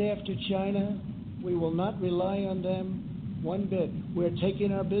right after China. We will not rely on them one bit. We're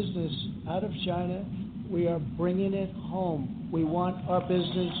taking our business out of China. We are bringing it home. We want our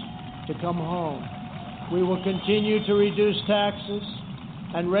business to come home. We will continue to reduce taxes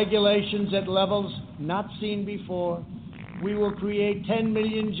and regulations at levels not seen before. We will create 10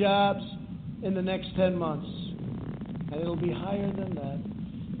 million jobs in the next 10 months, and it'll be higher than that.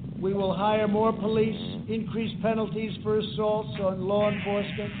 We will hire more police, increase penalties for assaults on law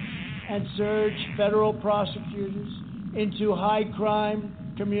enforcement, and surge federal prosecutors into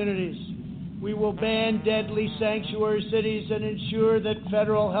high-crime communities. We will ban deadly sanctuary cities and ensure that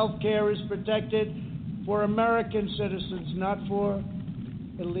federal health care is protected for American citizens, not for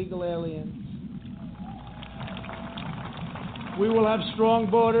illegal aliens. We will have strong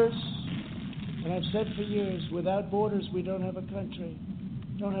borders, and I've said for years, without borders, we don't have a country.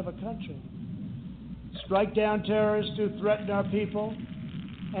 Don't have a country. Strike down terrorists who threaten our people,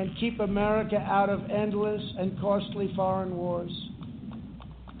 and keep America out of endless and costly foreign wars.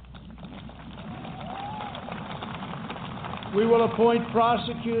 We will appoint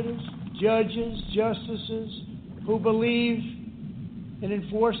prosecutors, judges, justices who believe in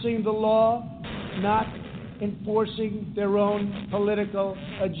enforcing the law, not enforcing their own political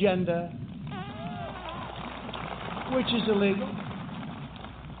agenda, which is illegal.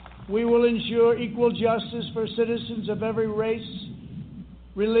 We will ensure equal justice for citizens of every race,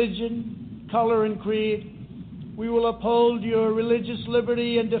 religion, color, and creed. We will uphold your religious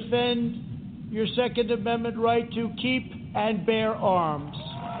liberty and defend your Second Amendment right to keep and bear arms.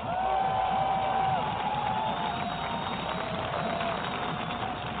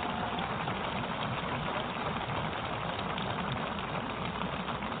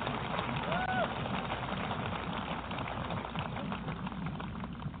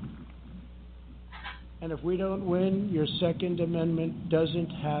 And if we don't win, your Second Amendment doesn't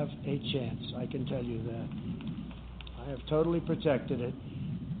have a chance. I can tell you that. I have totally protected it.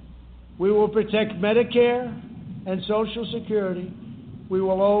 We will protect Medicare and Social Security. We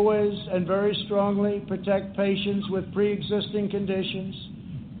will always and very strongly protect patients with pre-existing conditions.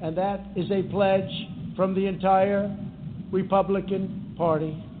 And that is a pledge from the entire Republican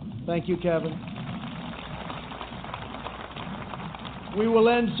Party. Thank you, Kevin. We will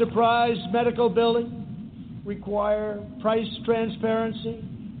end surprise medical billing, require price transparency,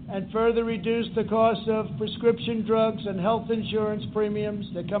 and further reduce the cost of prescription drugs and health insurance premiums.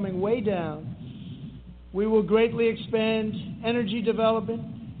 They're coming way down. We will greatly expand energy development,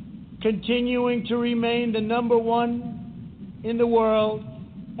 continuing to remain the #1 in the world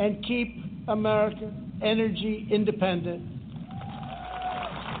and keep America energy independent.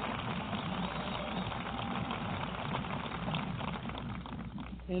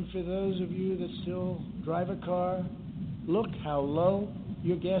 And for those of you that still drive a car, look how low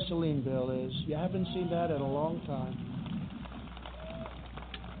your gasoline bill is. You haven't seen that in a long time.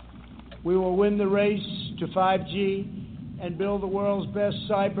 We will win the race to 5G and build the world's best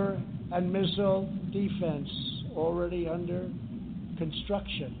cyber and missile defense, already under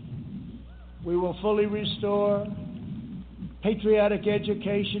construction. We will fully restore patriotic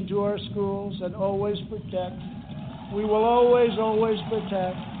education to our schools and always protect. We will always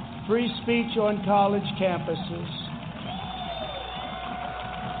protect free speech on college campuses.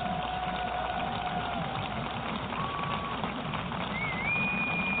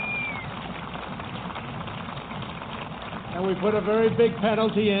 And we put a very big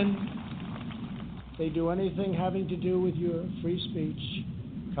penalty in. They do anything having to do with your free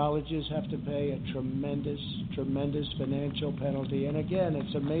speech, colleges have to pay a tremendous, tremendous financial penalty. And again,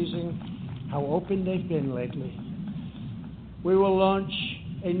 it's amazing how open they've been lately. We will launch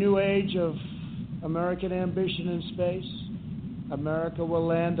a new age of American ambition in space. America will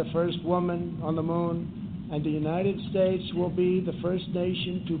land the first woman on the moon, and the United States will be the first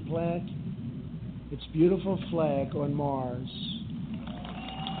nation to plant its beautiful flag on Mars.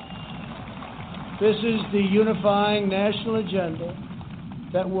 This is the unifying national agenda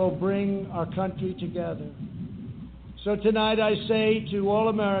that will bring our country together. So tonight I say to all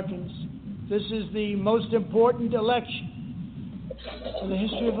Americans, this is the most important election in the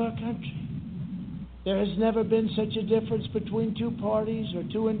history of our country. There has never been such a difference between two parties or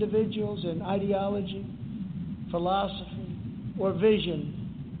two individuals in ideology, philosophy, or vision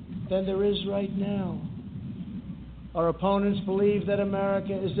than there is right now. Our opponents believe that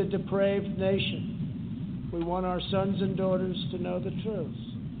America is a depraved nation. We want our sons and daughters to know the truth.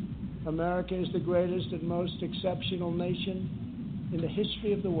 America is the greatest and most exceptional nation in the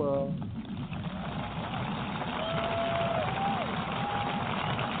history of the world.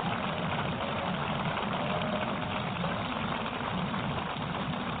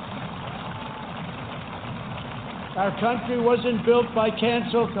 Our country wasn't built by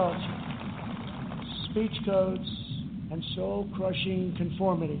cancel culture, speech codes, and soul-crushing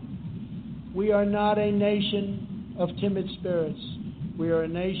conformity. We are not a nation of timid spirits. We are a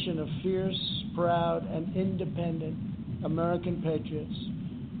nation of fierce, proud, and independent American patriots.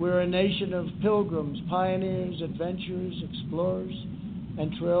 We're a nation of pilgrims, pioneers, adventurers, explorers,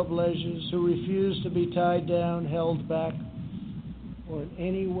 and trailblazers who refuse to be tied down, held back, or in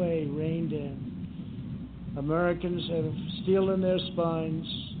any way reined in. Americans have steel in their spines,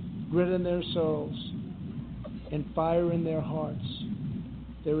 grit in their souls, and fire in their hearts.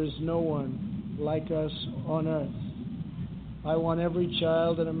 There is no one like us on earth. I want every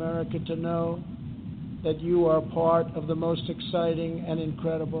child in America to know that you are part of the most exciting and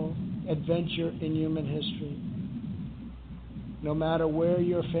incredible adventure in human history. No matter where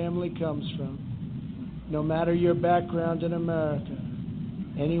your family comes from, no matter your background in America,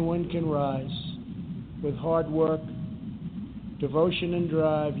 anyone can rise. With hard work, devotion, and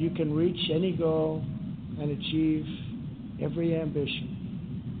drive, you can reach any goal and achieve every ambition.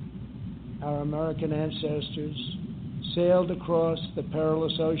 Our American ancestors sailed across the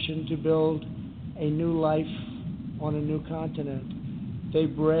perilous ocean to build a new life on a new continent. They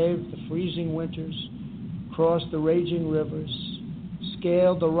braved the freezing winters, crossed the raging rivers,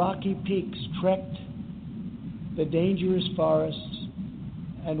 scaled the rocky peaks, trekked the dangerous forests,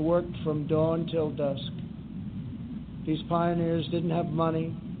 and worked from dawn till dusk. These pioneers didn't have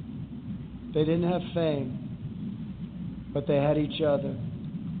money, they didn't have fame, but they had each other.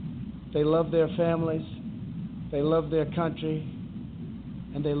 They loved their families, they loved their country,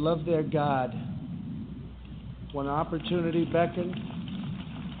 and they loved their God. When opportunity beckoned,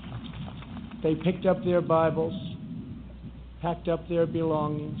 they picked up their Bibles, packed up their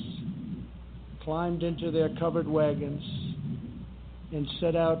belongings, climbed into their covered wagons, and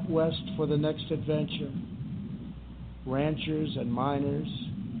set out west for the next adventure. Ranchers and miners,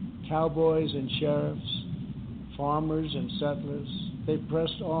 cowboys and sheriffs, farmers and settlers, they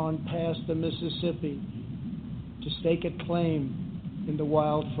pressed on past the Mississippi to stake a claim in the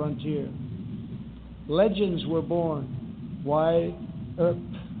wild frontier. Legends were born: Wyatt Earp,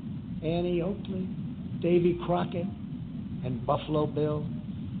 Annie Oakley, Davy Crockett, and Buffalo Bill.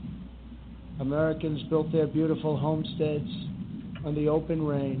 Americans built their beautiful homesteads on the open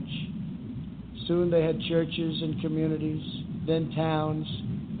range. Soon they had churches and communities, then towns,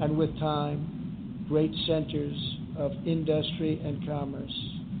 and with time, great centers of industry and commerce.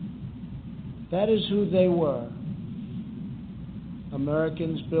 That is who they were.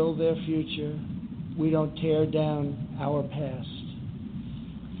 Americans build their future. We don't tear down our past.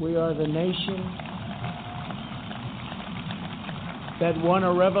 We are the nation that won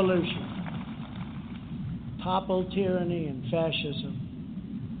a revolution, toppled tyranny and fascism,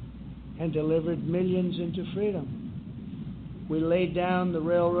 and delivered millions into freedom. We laid down the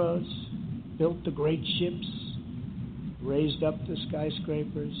railroads, built the great ships, raised up the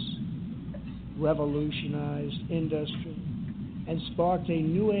skyscrapers, revolutionized industry, and sparked a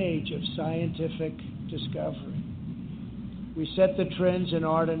new age of scientific discovery. We set the trends in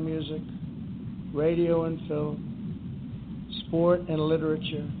art and music, radio and film, sport and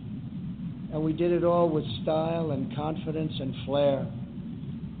literature, And we did it all with style and confidence and flair,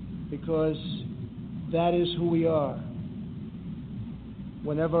 because that is who we are.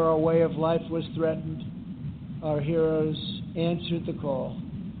 Whenever our way of life was threatened, our heroes answered the call.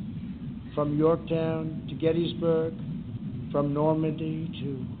 From Yorktown to Gettysburg, from Normandy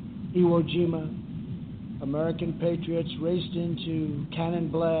to Iwo Jima, American patriots raced into cannon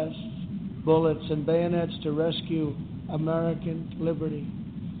blasts, bullets, and bayonets to rescue American liberty.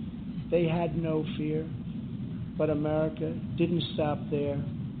 They had no fear, but America didn't stop there.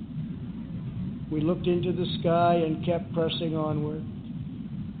 We looked into the sky and kept pressing onward.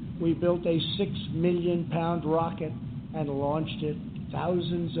 We built a 6 million pound rocket and launched it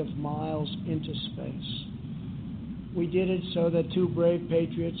thousands of miles into space. We did it so that two brave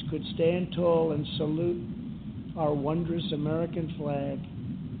patriots could stand tall and salute our wondrous American flag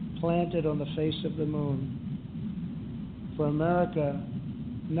planted on the face of the moon. For America,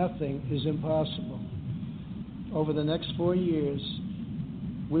 nothing is impossible. Over the next 4 years,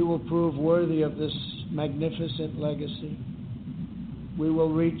 we will prove worthy of this magnificent legacy. We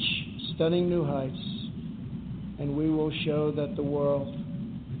will reach stunning new heights, and we will show that the world,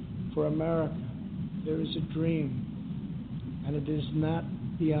 for America, there is a dream, and it is not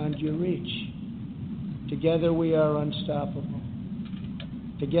beyond your reach. Together we are unstoppable.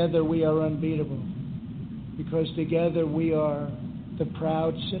 Together we are unbeatable, because together we are the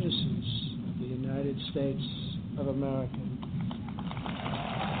proud citizens of the United States of America.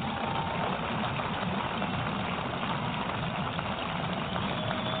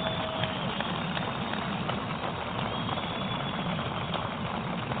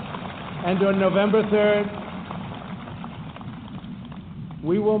 And on November 3rd,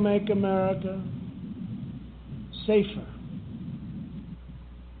 we will make America safer.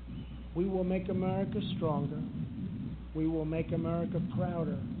 We will make America stronger. We will make America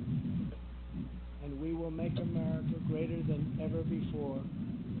prouder. And we will make America greater than ever before.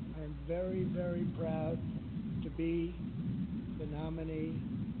 I am very, very proud to be the nominee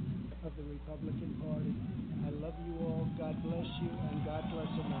of the Republican Party. I love you all. God bless you, and God bless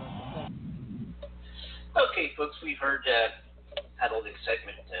America. Thank you. Okay, folks, we've heard adult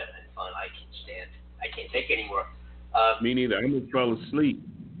excitement and fun. I can't take anymore. Me neither. I almost fell asleep.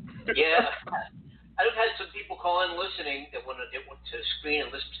 Yeah. I've had some people call in listening that want to screen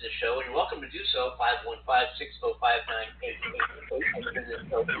and listen to the show, and you're welcome to do so,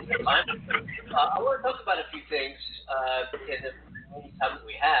 515-605-9888. I want to talk about a few things in the time that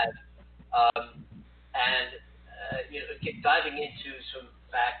we have, and diving into some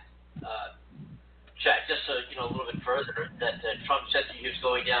fact check, just so you know a little bit further, that Trump said that he was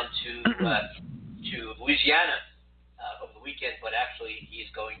going down to Louisiana over the weekend, but actually he's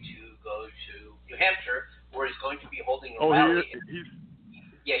going to go to New Hampshire, where he's going to be holding a rally.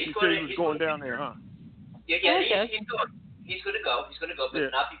 He he's going down there, huh? He's going to go. He's going to go, but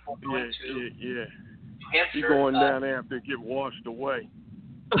not before going to New Hampshire. He's going down there after it get washed away.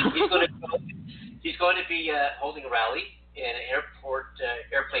 He's going to be holding a rally in an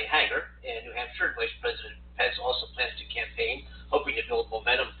airplane hangar in New Hampshire. Vice President Pence also plans to campaign, hoping to build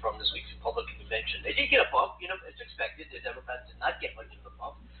momentum from this week's Republican convention. They did get a bump, it's expected. The Democrats did not get much of a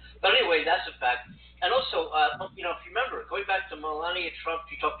bump. But anyway, that's a fact. And also, if you remember, going back to Melania Trump,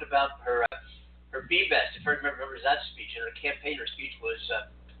 she talked about her B-best. If everyone remembers that speech, and her campaigner speech was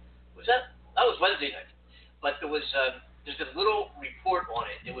that was Wednesday night. But there's a little report on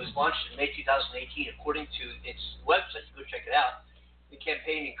it. It was launched in May 2018. According to its website, you go check it out. The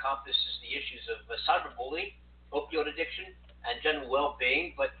campaign encompasses the issues of cyberbullying, opioid addiction, and general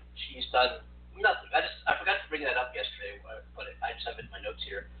well-being. But she's done nothing. I forgot to bring that up yesterday, but I just have it in my notes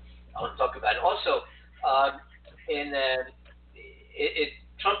here. I want to talk about it. Also,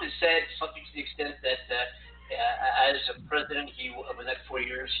 Trump has said something to the extent that as a president, over the next 4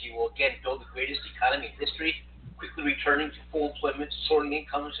 years, he will again build the greatest economy in history, quickly returning to full employment, soaring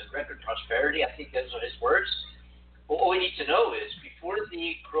incomes, and record prosperity. I think those are his words. But what we need to know is, before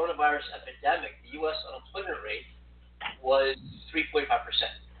the coronavirus epidemic, the U.S. unemployment rate was 3.5%,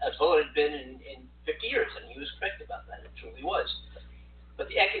 as low as it had been in 50 years, and he was correct about that. It truly was. But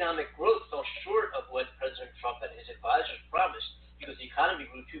the economic growth fell short of what President Trump and his advisors promised, because the economy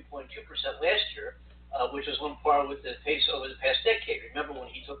grew 2.2% last year, which was on par with the pace over the past decade. Remember, when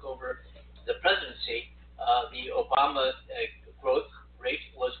he took over the presidency, the Obama growth rate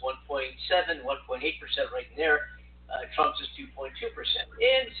was 1.7, 1.8% right there. Trump's is 2.2%.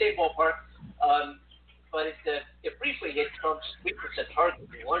 In the same ballpark, but it briefly hit Trump's 3% target.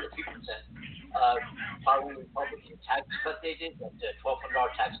 He wanted 3%. Following the Republican tax cut they did, that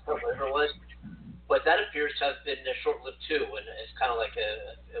 $1,200 tax cut, whatever it was. but that appears to have been short-lived too, and it's kind of like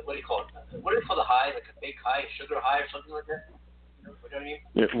what do you call it? What do they call the high? Like a big high, a sugar high, or something like that? You know what I mean?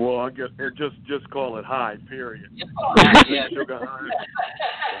 Yeah, well, I guess just call it high. Period. Yeah. Sugar high.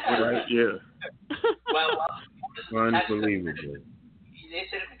 Right. Yeah. Well, Unbelievable. They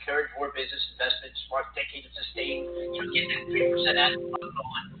said it encouraged more business investment, smart thinking, and sustain, get that 3% ad going,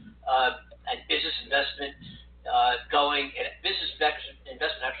 and business investment going. And business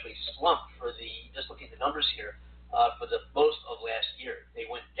investment actually slumped just looking at the numbers here, for the most of last year. They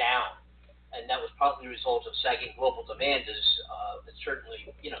went down, and that was probably a result of sagging global demand, but certainly,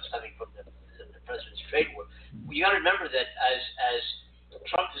 stemming from the president's trade war. You got to remember that as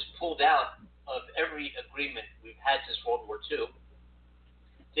Trump has pulled out of every agreement we've had since World War II,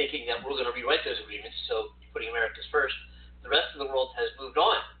 thinking that we're going to rewrite those agreements, so putting America's first, the rest of the world has moved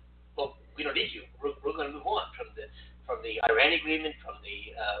on. Well, we don't need you. We're going to move on from the Iran agreement, from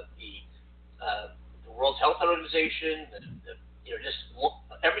the World Health Organization, just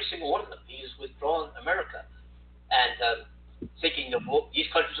every single one of them. He has withdrawn America, and thinking that these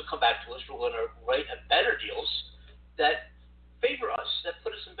countries will come back to us. We're going to write better deals that favor us, that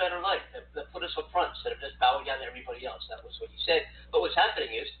put us in better light, that put us up front instead of just bowing down to everybody else. That was what he said. But what's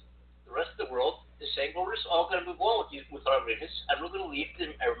happening is the rest of the world is saying, well, we're just all going to move on with our agreements, and we're going to leave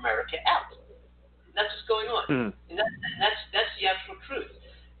America out. And that's what's going on. And that's the actual truth.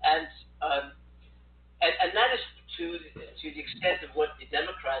 And that is to the extent of what the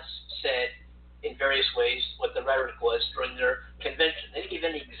Democrats said in various ways, what the rhetoric was during their convention. They didn't give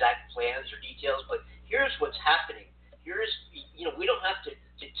any exact plans or details, but here's what's happening. Here's, we don't have to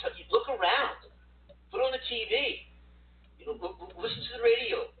look around, put on the TV, listen to the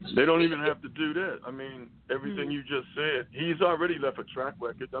radio. They don't even have to do that. I mean, everything you just said, he's already left a track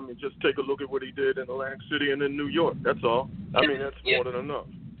record. I mean, just take a look at what he did in Atlantic City and in New York. That's all. I mean, that's more than enough.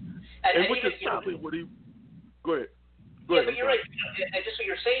 And which is probably what he. Go ahead. But you're right. And just what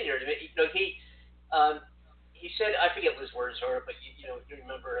you're saying there, he said, I forget what his words are, but you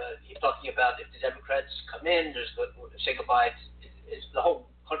remember he talking about if the Democrats come in, say goodbye. The whole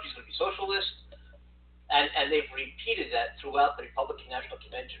country's going to be socialist, and they've repeated that throughout the Republican National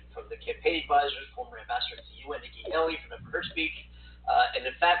Convention, from the campaign advisors, former ambassador to the UN, Nikki Haley, remember her speech, and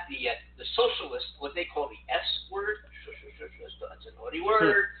in fact the socialist, what they call the S word, that's a naughty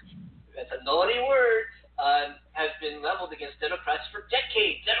word. That's a naughty word. Has been leveled against Democrats for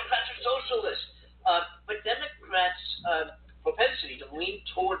decades. Democrats are socialists. But Democrats' propensity to lean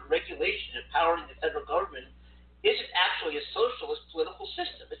toward regulation, empowering the federal government, isn't actually a socialist political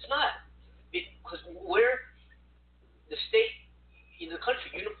system. It's not. Because where the state in the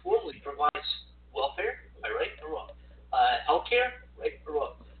country uniformly provides welfare, am I right or wrong? Healthcare, right or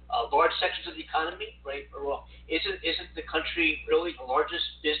wrong? Large sections of the economy, right or wrong? Isn't the country really the largest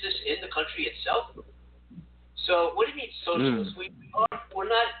business in the country itself? So what do you mean socialist? We're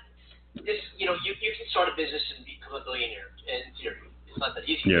not. You can start a business and become a billionaire in theory. It's not that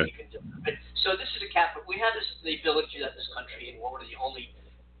easy, but you can do it. So this is a capital. We have the ability to do that in this country, and we're one of the only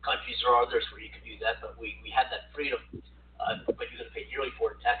countries, there are others where you can do that, but we have that freedom. But you're going to pay yearly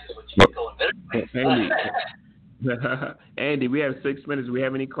for it in taxes once you go on better. Andy, we have 6 minutes. Do we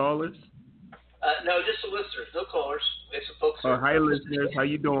have any callers? No, just the listeners. No callers. We have some folks. Hi, listeners. How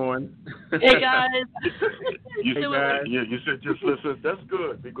you doing? Hey, guys. You said just listen. That's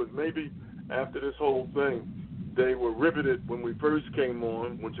good, because maybe after this whole thing, they were riveted when we first came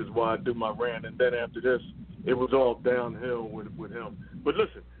on, which is why I do my rant, and then after this, it was all downhill with him. But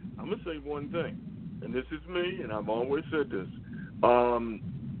listen, I'm going to say one thing, and this is me, and I've always said this. I'm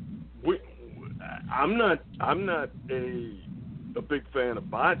not a big fan of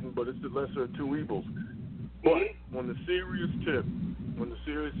Biden, but it's the lesser of two evils. But on the serious tip,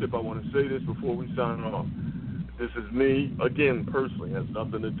 I want to say this before we sign off. This is me, again, personally. It has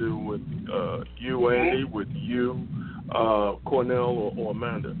nothing to do with you, Andy, with you, Cornell, or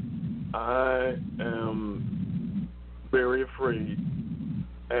Amanda. I am very afraid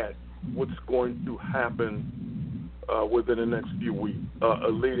at what's going to happen within the next few weeks,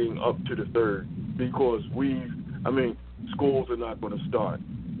 leading up to the 3rd, because schools are not going to start.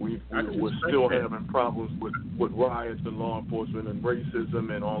 We're still having problems with riots and law enforcement and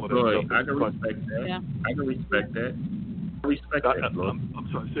racism and all of that stuff. I can respect that. Yeah. I can respect that. I'm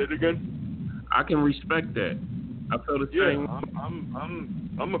sorry, say it again? I can respect that. I feel the same.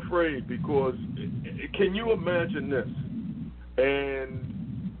 I'm afraid, because can you imagine this?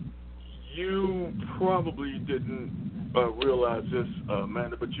 And you probably didn't realize this,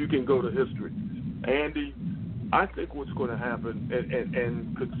 Amanda, but you can go to history. Andy, I think what's going to happen,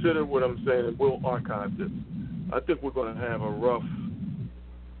 and consider what I'm saying, and we'll archive this. I think we're going to have a rough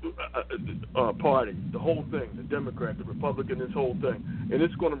party, the whole thing, the Democrat, the Republican, this whole thing, and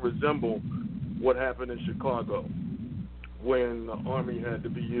it's going to resemble what happened in Chicago when the army had to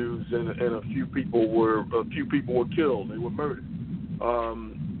be used and a few people were killed. They were murdered.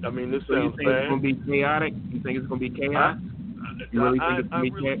 I mean, this sounds bad. It's going to be chaotic? You think it's going to be chaos? I really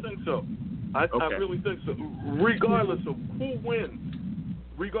think so. I really think so. Regardless of who wins,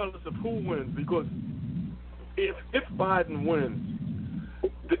 because if Biden wins,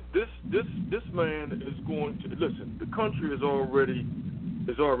 this man is going to listen. The country is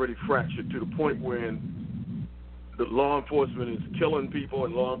already fractured to the point when the law enforcement is killing people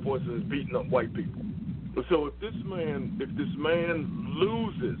and law enforcement is beating up white people. So if this man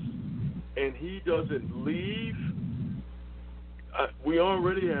loses and he doesn't leave, we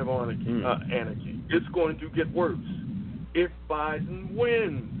already have anarchy. It's going to get worse. If Biden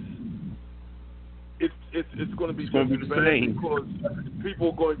wins, it's going to be just as bad because people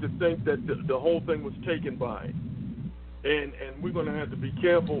are going to think that the whole thing was taken by him. And we're going to have to be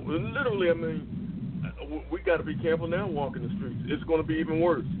careful. Literally, I mean, we got to be careful now walking the streets. It's going to be even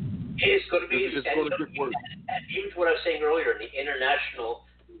worse. It's going to be. It's going to get worse. And even to what I was saying earlier, the international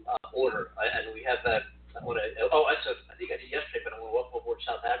order, and we have that. I think I did yesterday, but I'm going to welcome aboard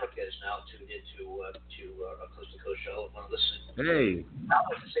South Africa is now tuned into a Coast to Coast show. I want to listen. Hey. I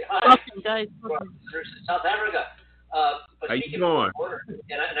want to say hi. Welcome, guys. South Africa. But how you doing? Order,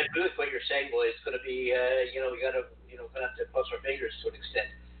 and I agree with what you're saying, Lloyd. It's going to be, we got to, going to have to cross our fingers to an extent,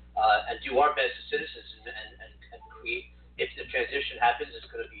 and do our best as citizens and create. If the transition happens, it's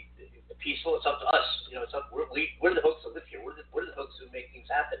going to be peaceful. It's up to us. It's up. We're the folks that live here. We're the folks who make things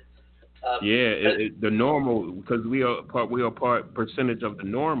happen. The normal, because we are part percentage of the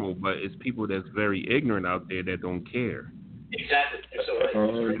normal, but it's people that's very ignorant out there that don't care. Exactly. You're so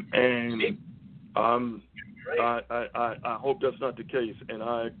right. I hope that's not the case, and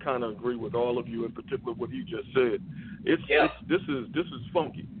I kind of agree with all of you, in particular what you just said. This is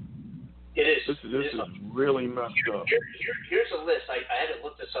funky. It is. This is really messed up. Here's a list. I had to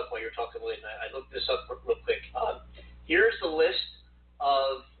look this up while you were talking, Lloyd, and I looked this up real quick. Here's the list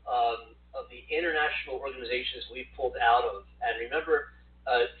of the international organizations we've pulled out of. And remember,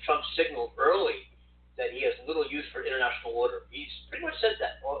 Trump signaled early that he has little use for international order. He's pretty much said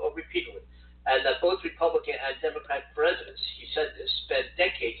that repeatedly. And that both Republican and Democrat presidents, he said this, spent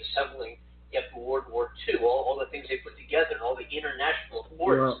decades assembling after World War II, all the things they put together, and all the international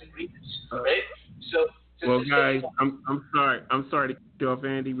accords and agreements, right? So well, guys, I'm sorry to cut you off,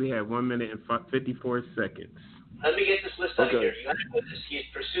 Andy. We have 1 minute and 54 seconds. Let me get this list out of here. You got to know this. He has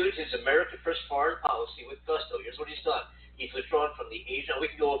pursued his America First foreign policy with gusto. Here's what he's done. He's withdrawn from the Asia. We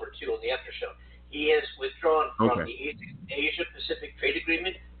can go over too on the after show. He has withdrawn from the Asia Pacific Trade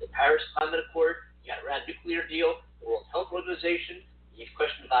Agreement, the Paris Climate Accord, the Iran nuclear deal, the World Health Organization. He's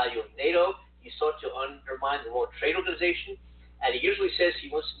questioned the value of NATO. He sought to undermine the World Trade Organization, and he usually says he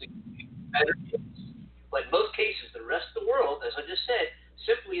wants to make better deals. But in most cases, the rest of the world, as I just said,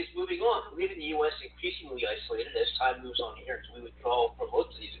 simply is moving on, leaving the U.S. increasingly isolated as time moves on here until we withdraw from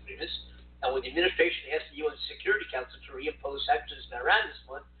most of these agreements. And when the administration asked the UN Security Council to reimpose sanctions on Iran this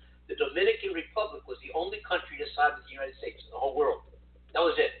month, the Dominican Republic was the only country to side with the United States in the whole world. That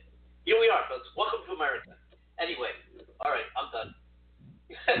was it. Here we are, folks. Welcome to America. Anyway, all right, I'm done.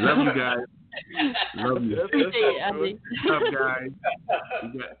 Love you guys. Love you. What's up, guys?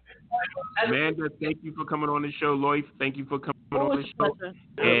 Amanda, thank you for coming on the show. Lloyd, thank you for coming on the show.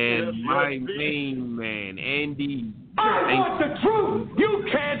 And my main man, Andy. I want the truth. You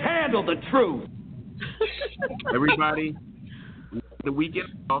can't handle the truth. Everybody, the weekend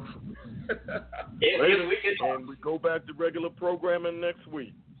off. And we go back to regular programming next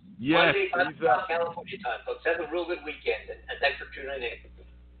week. Yes. Monday, California time, folks. Have a real good weekend, and thanks for tuning in.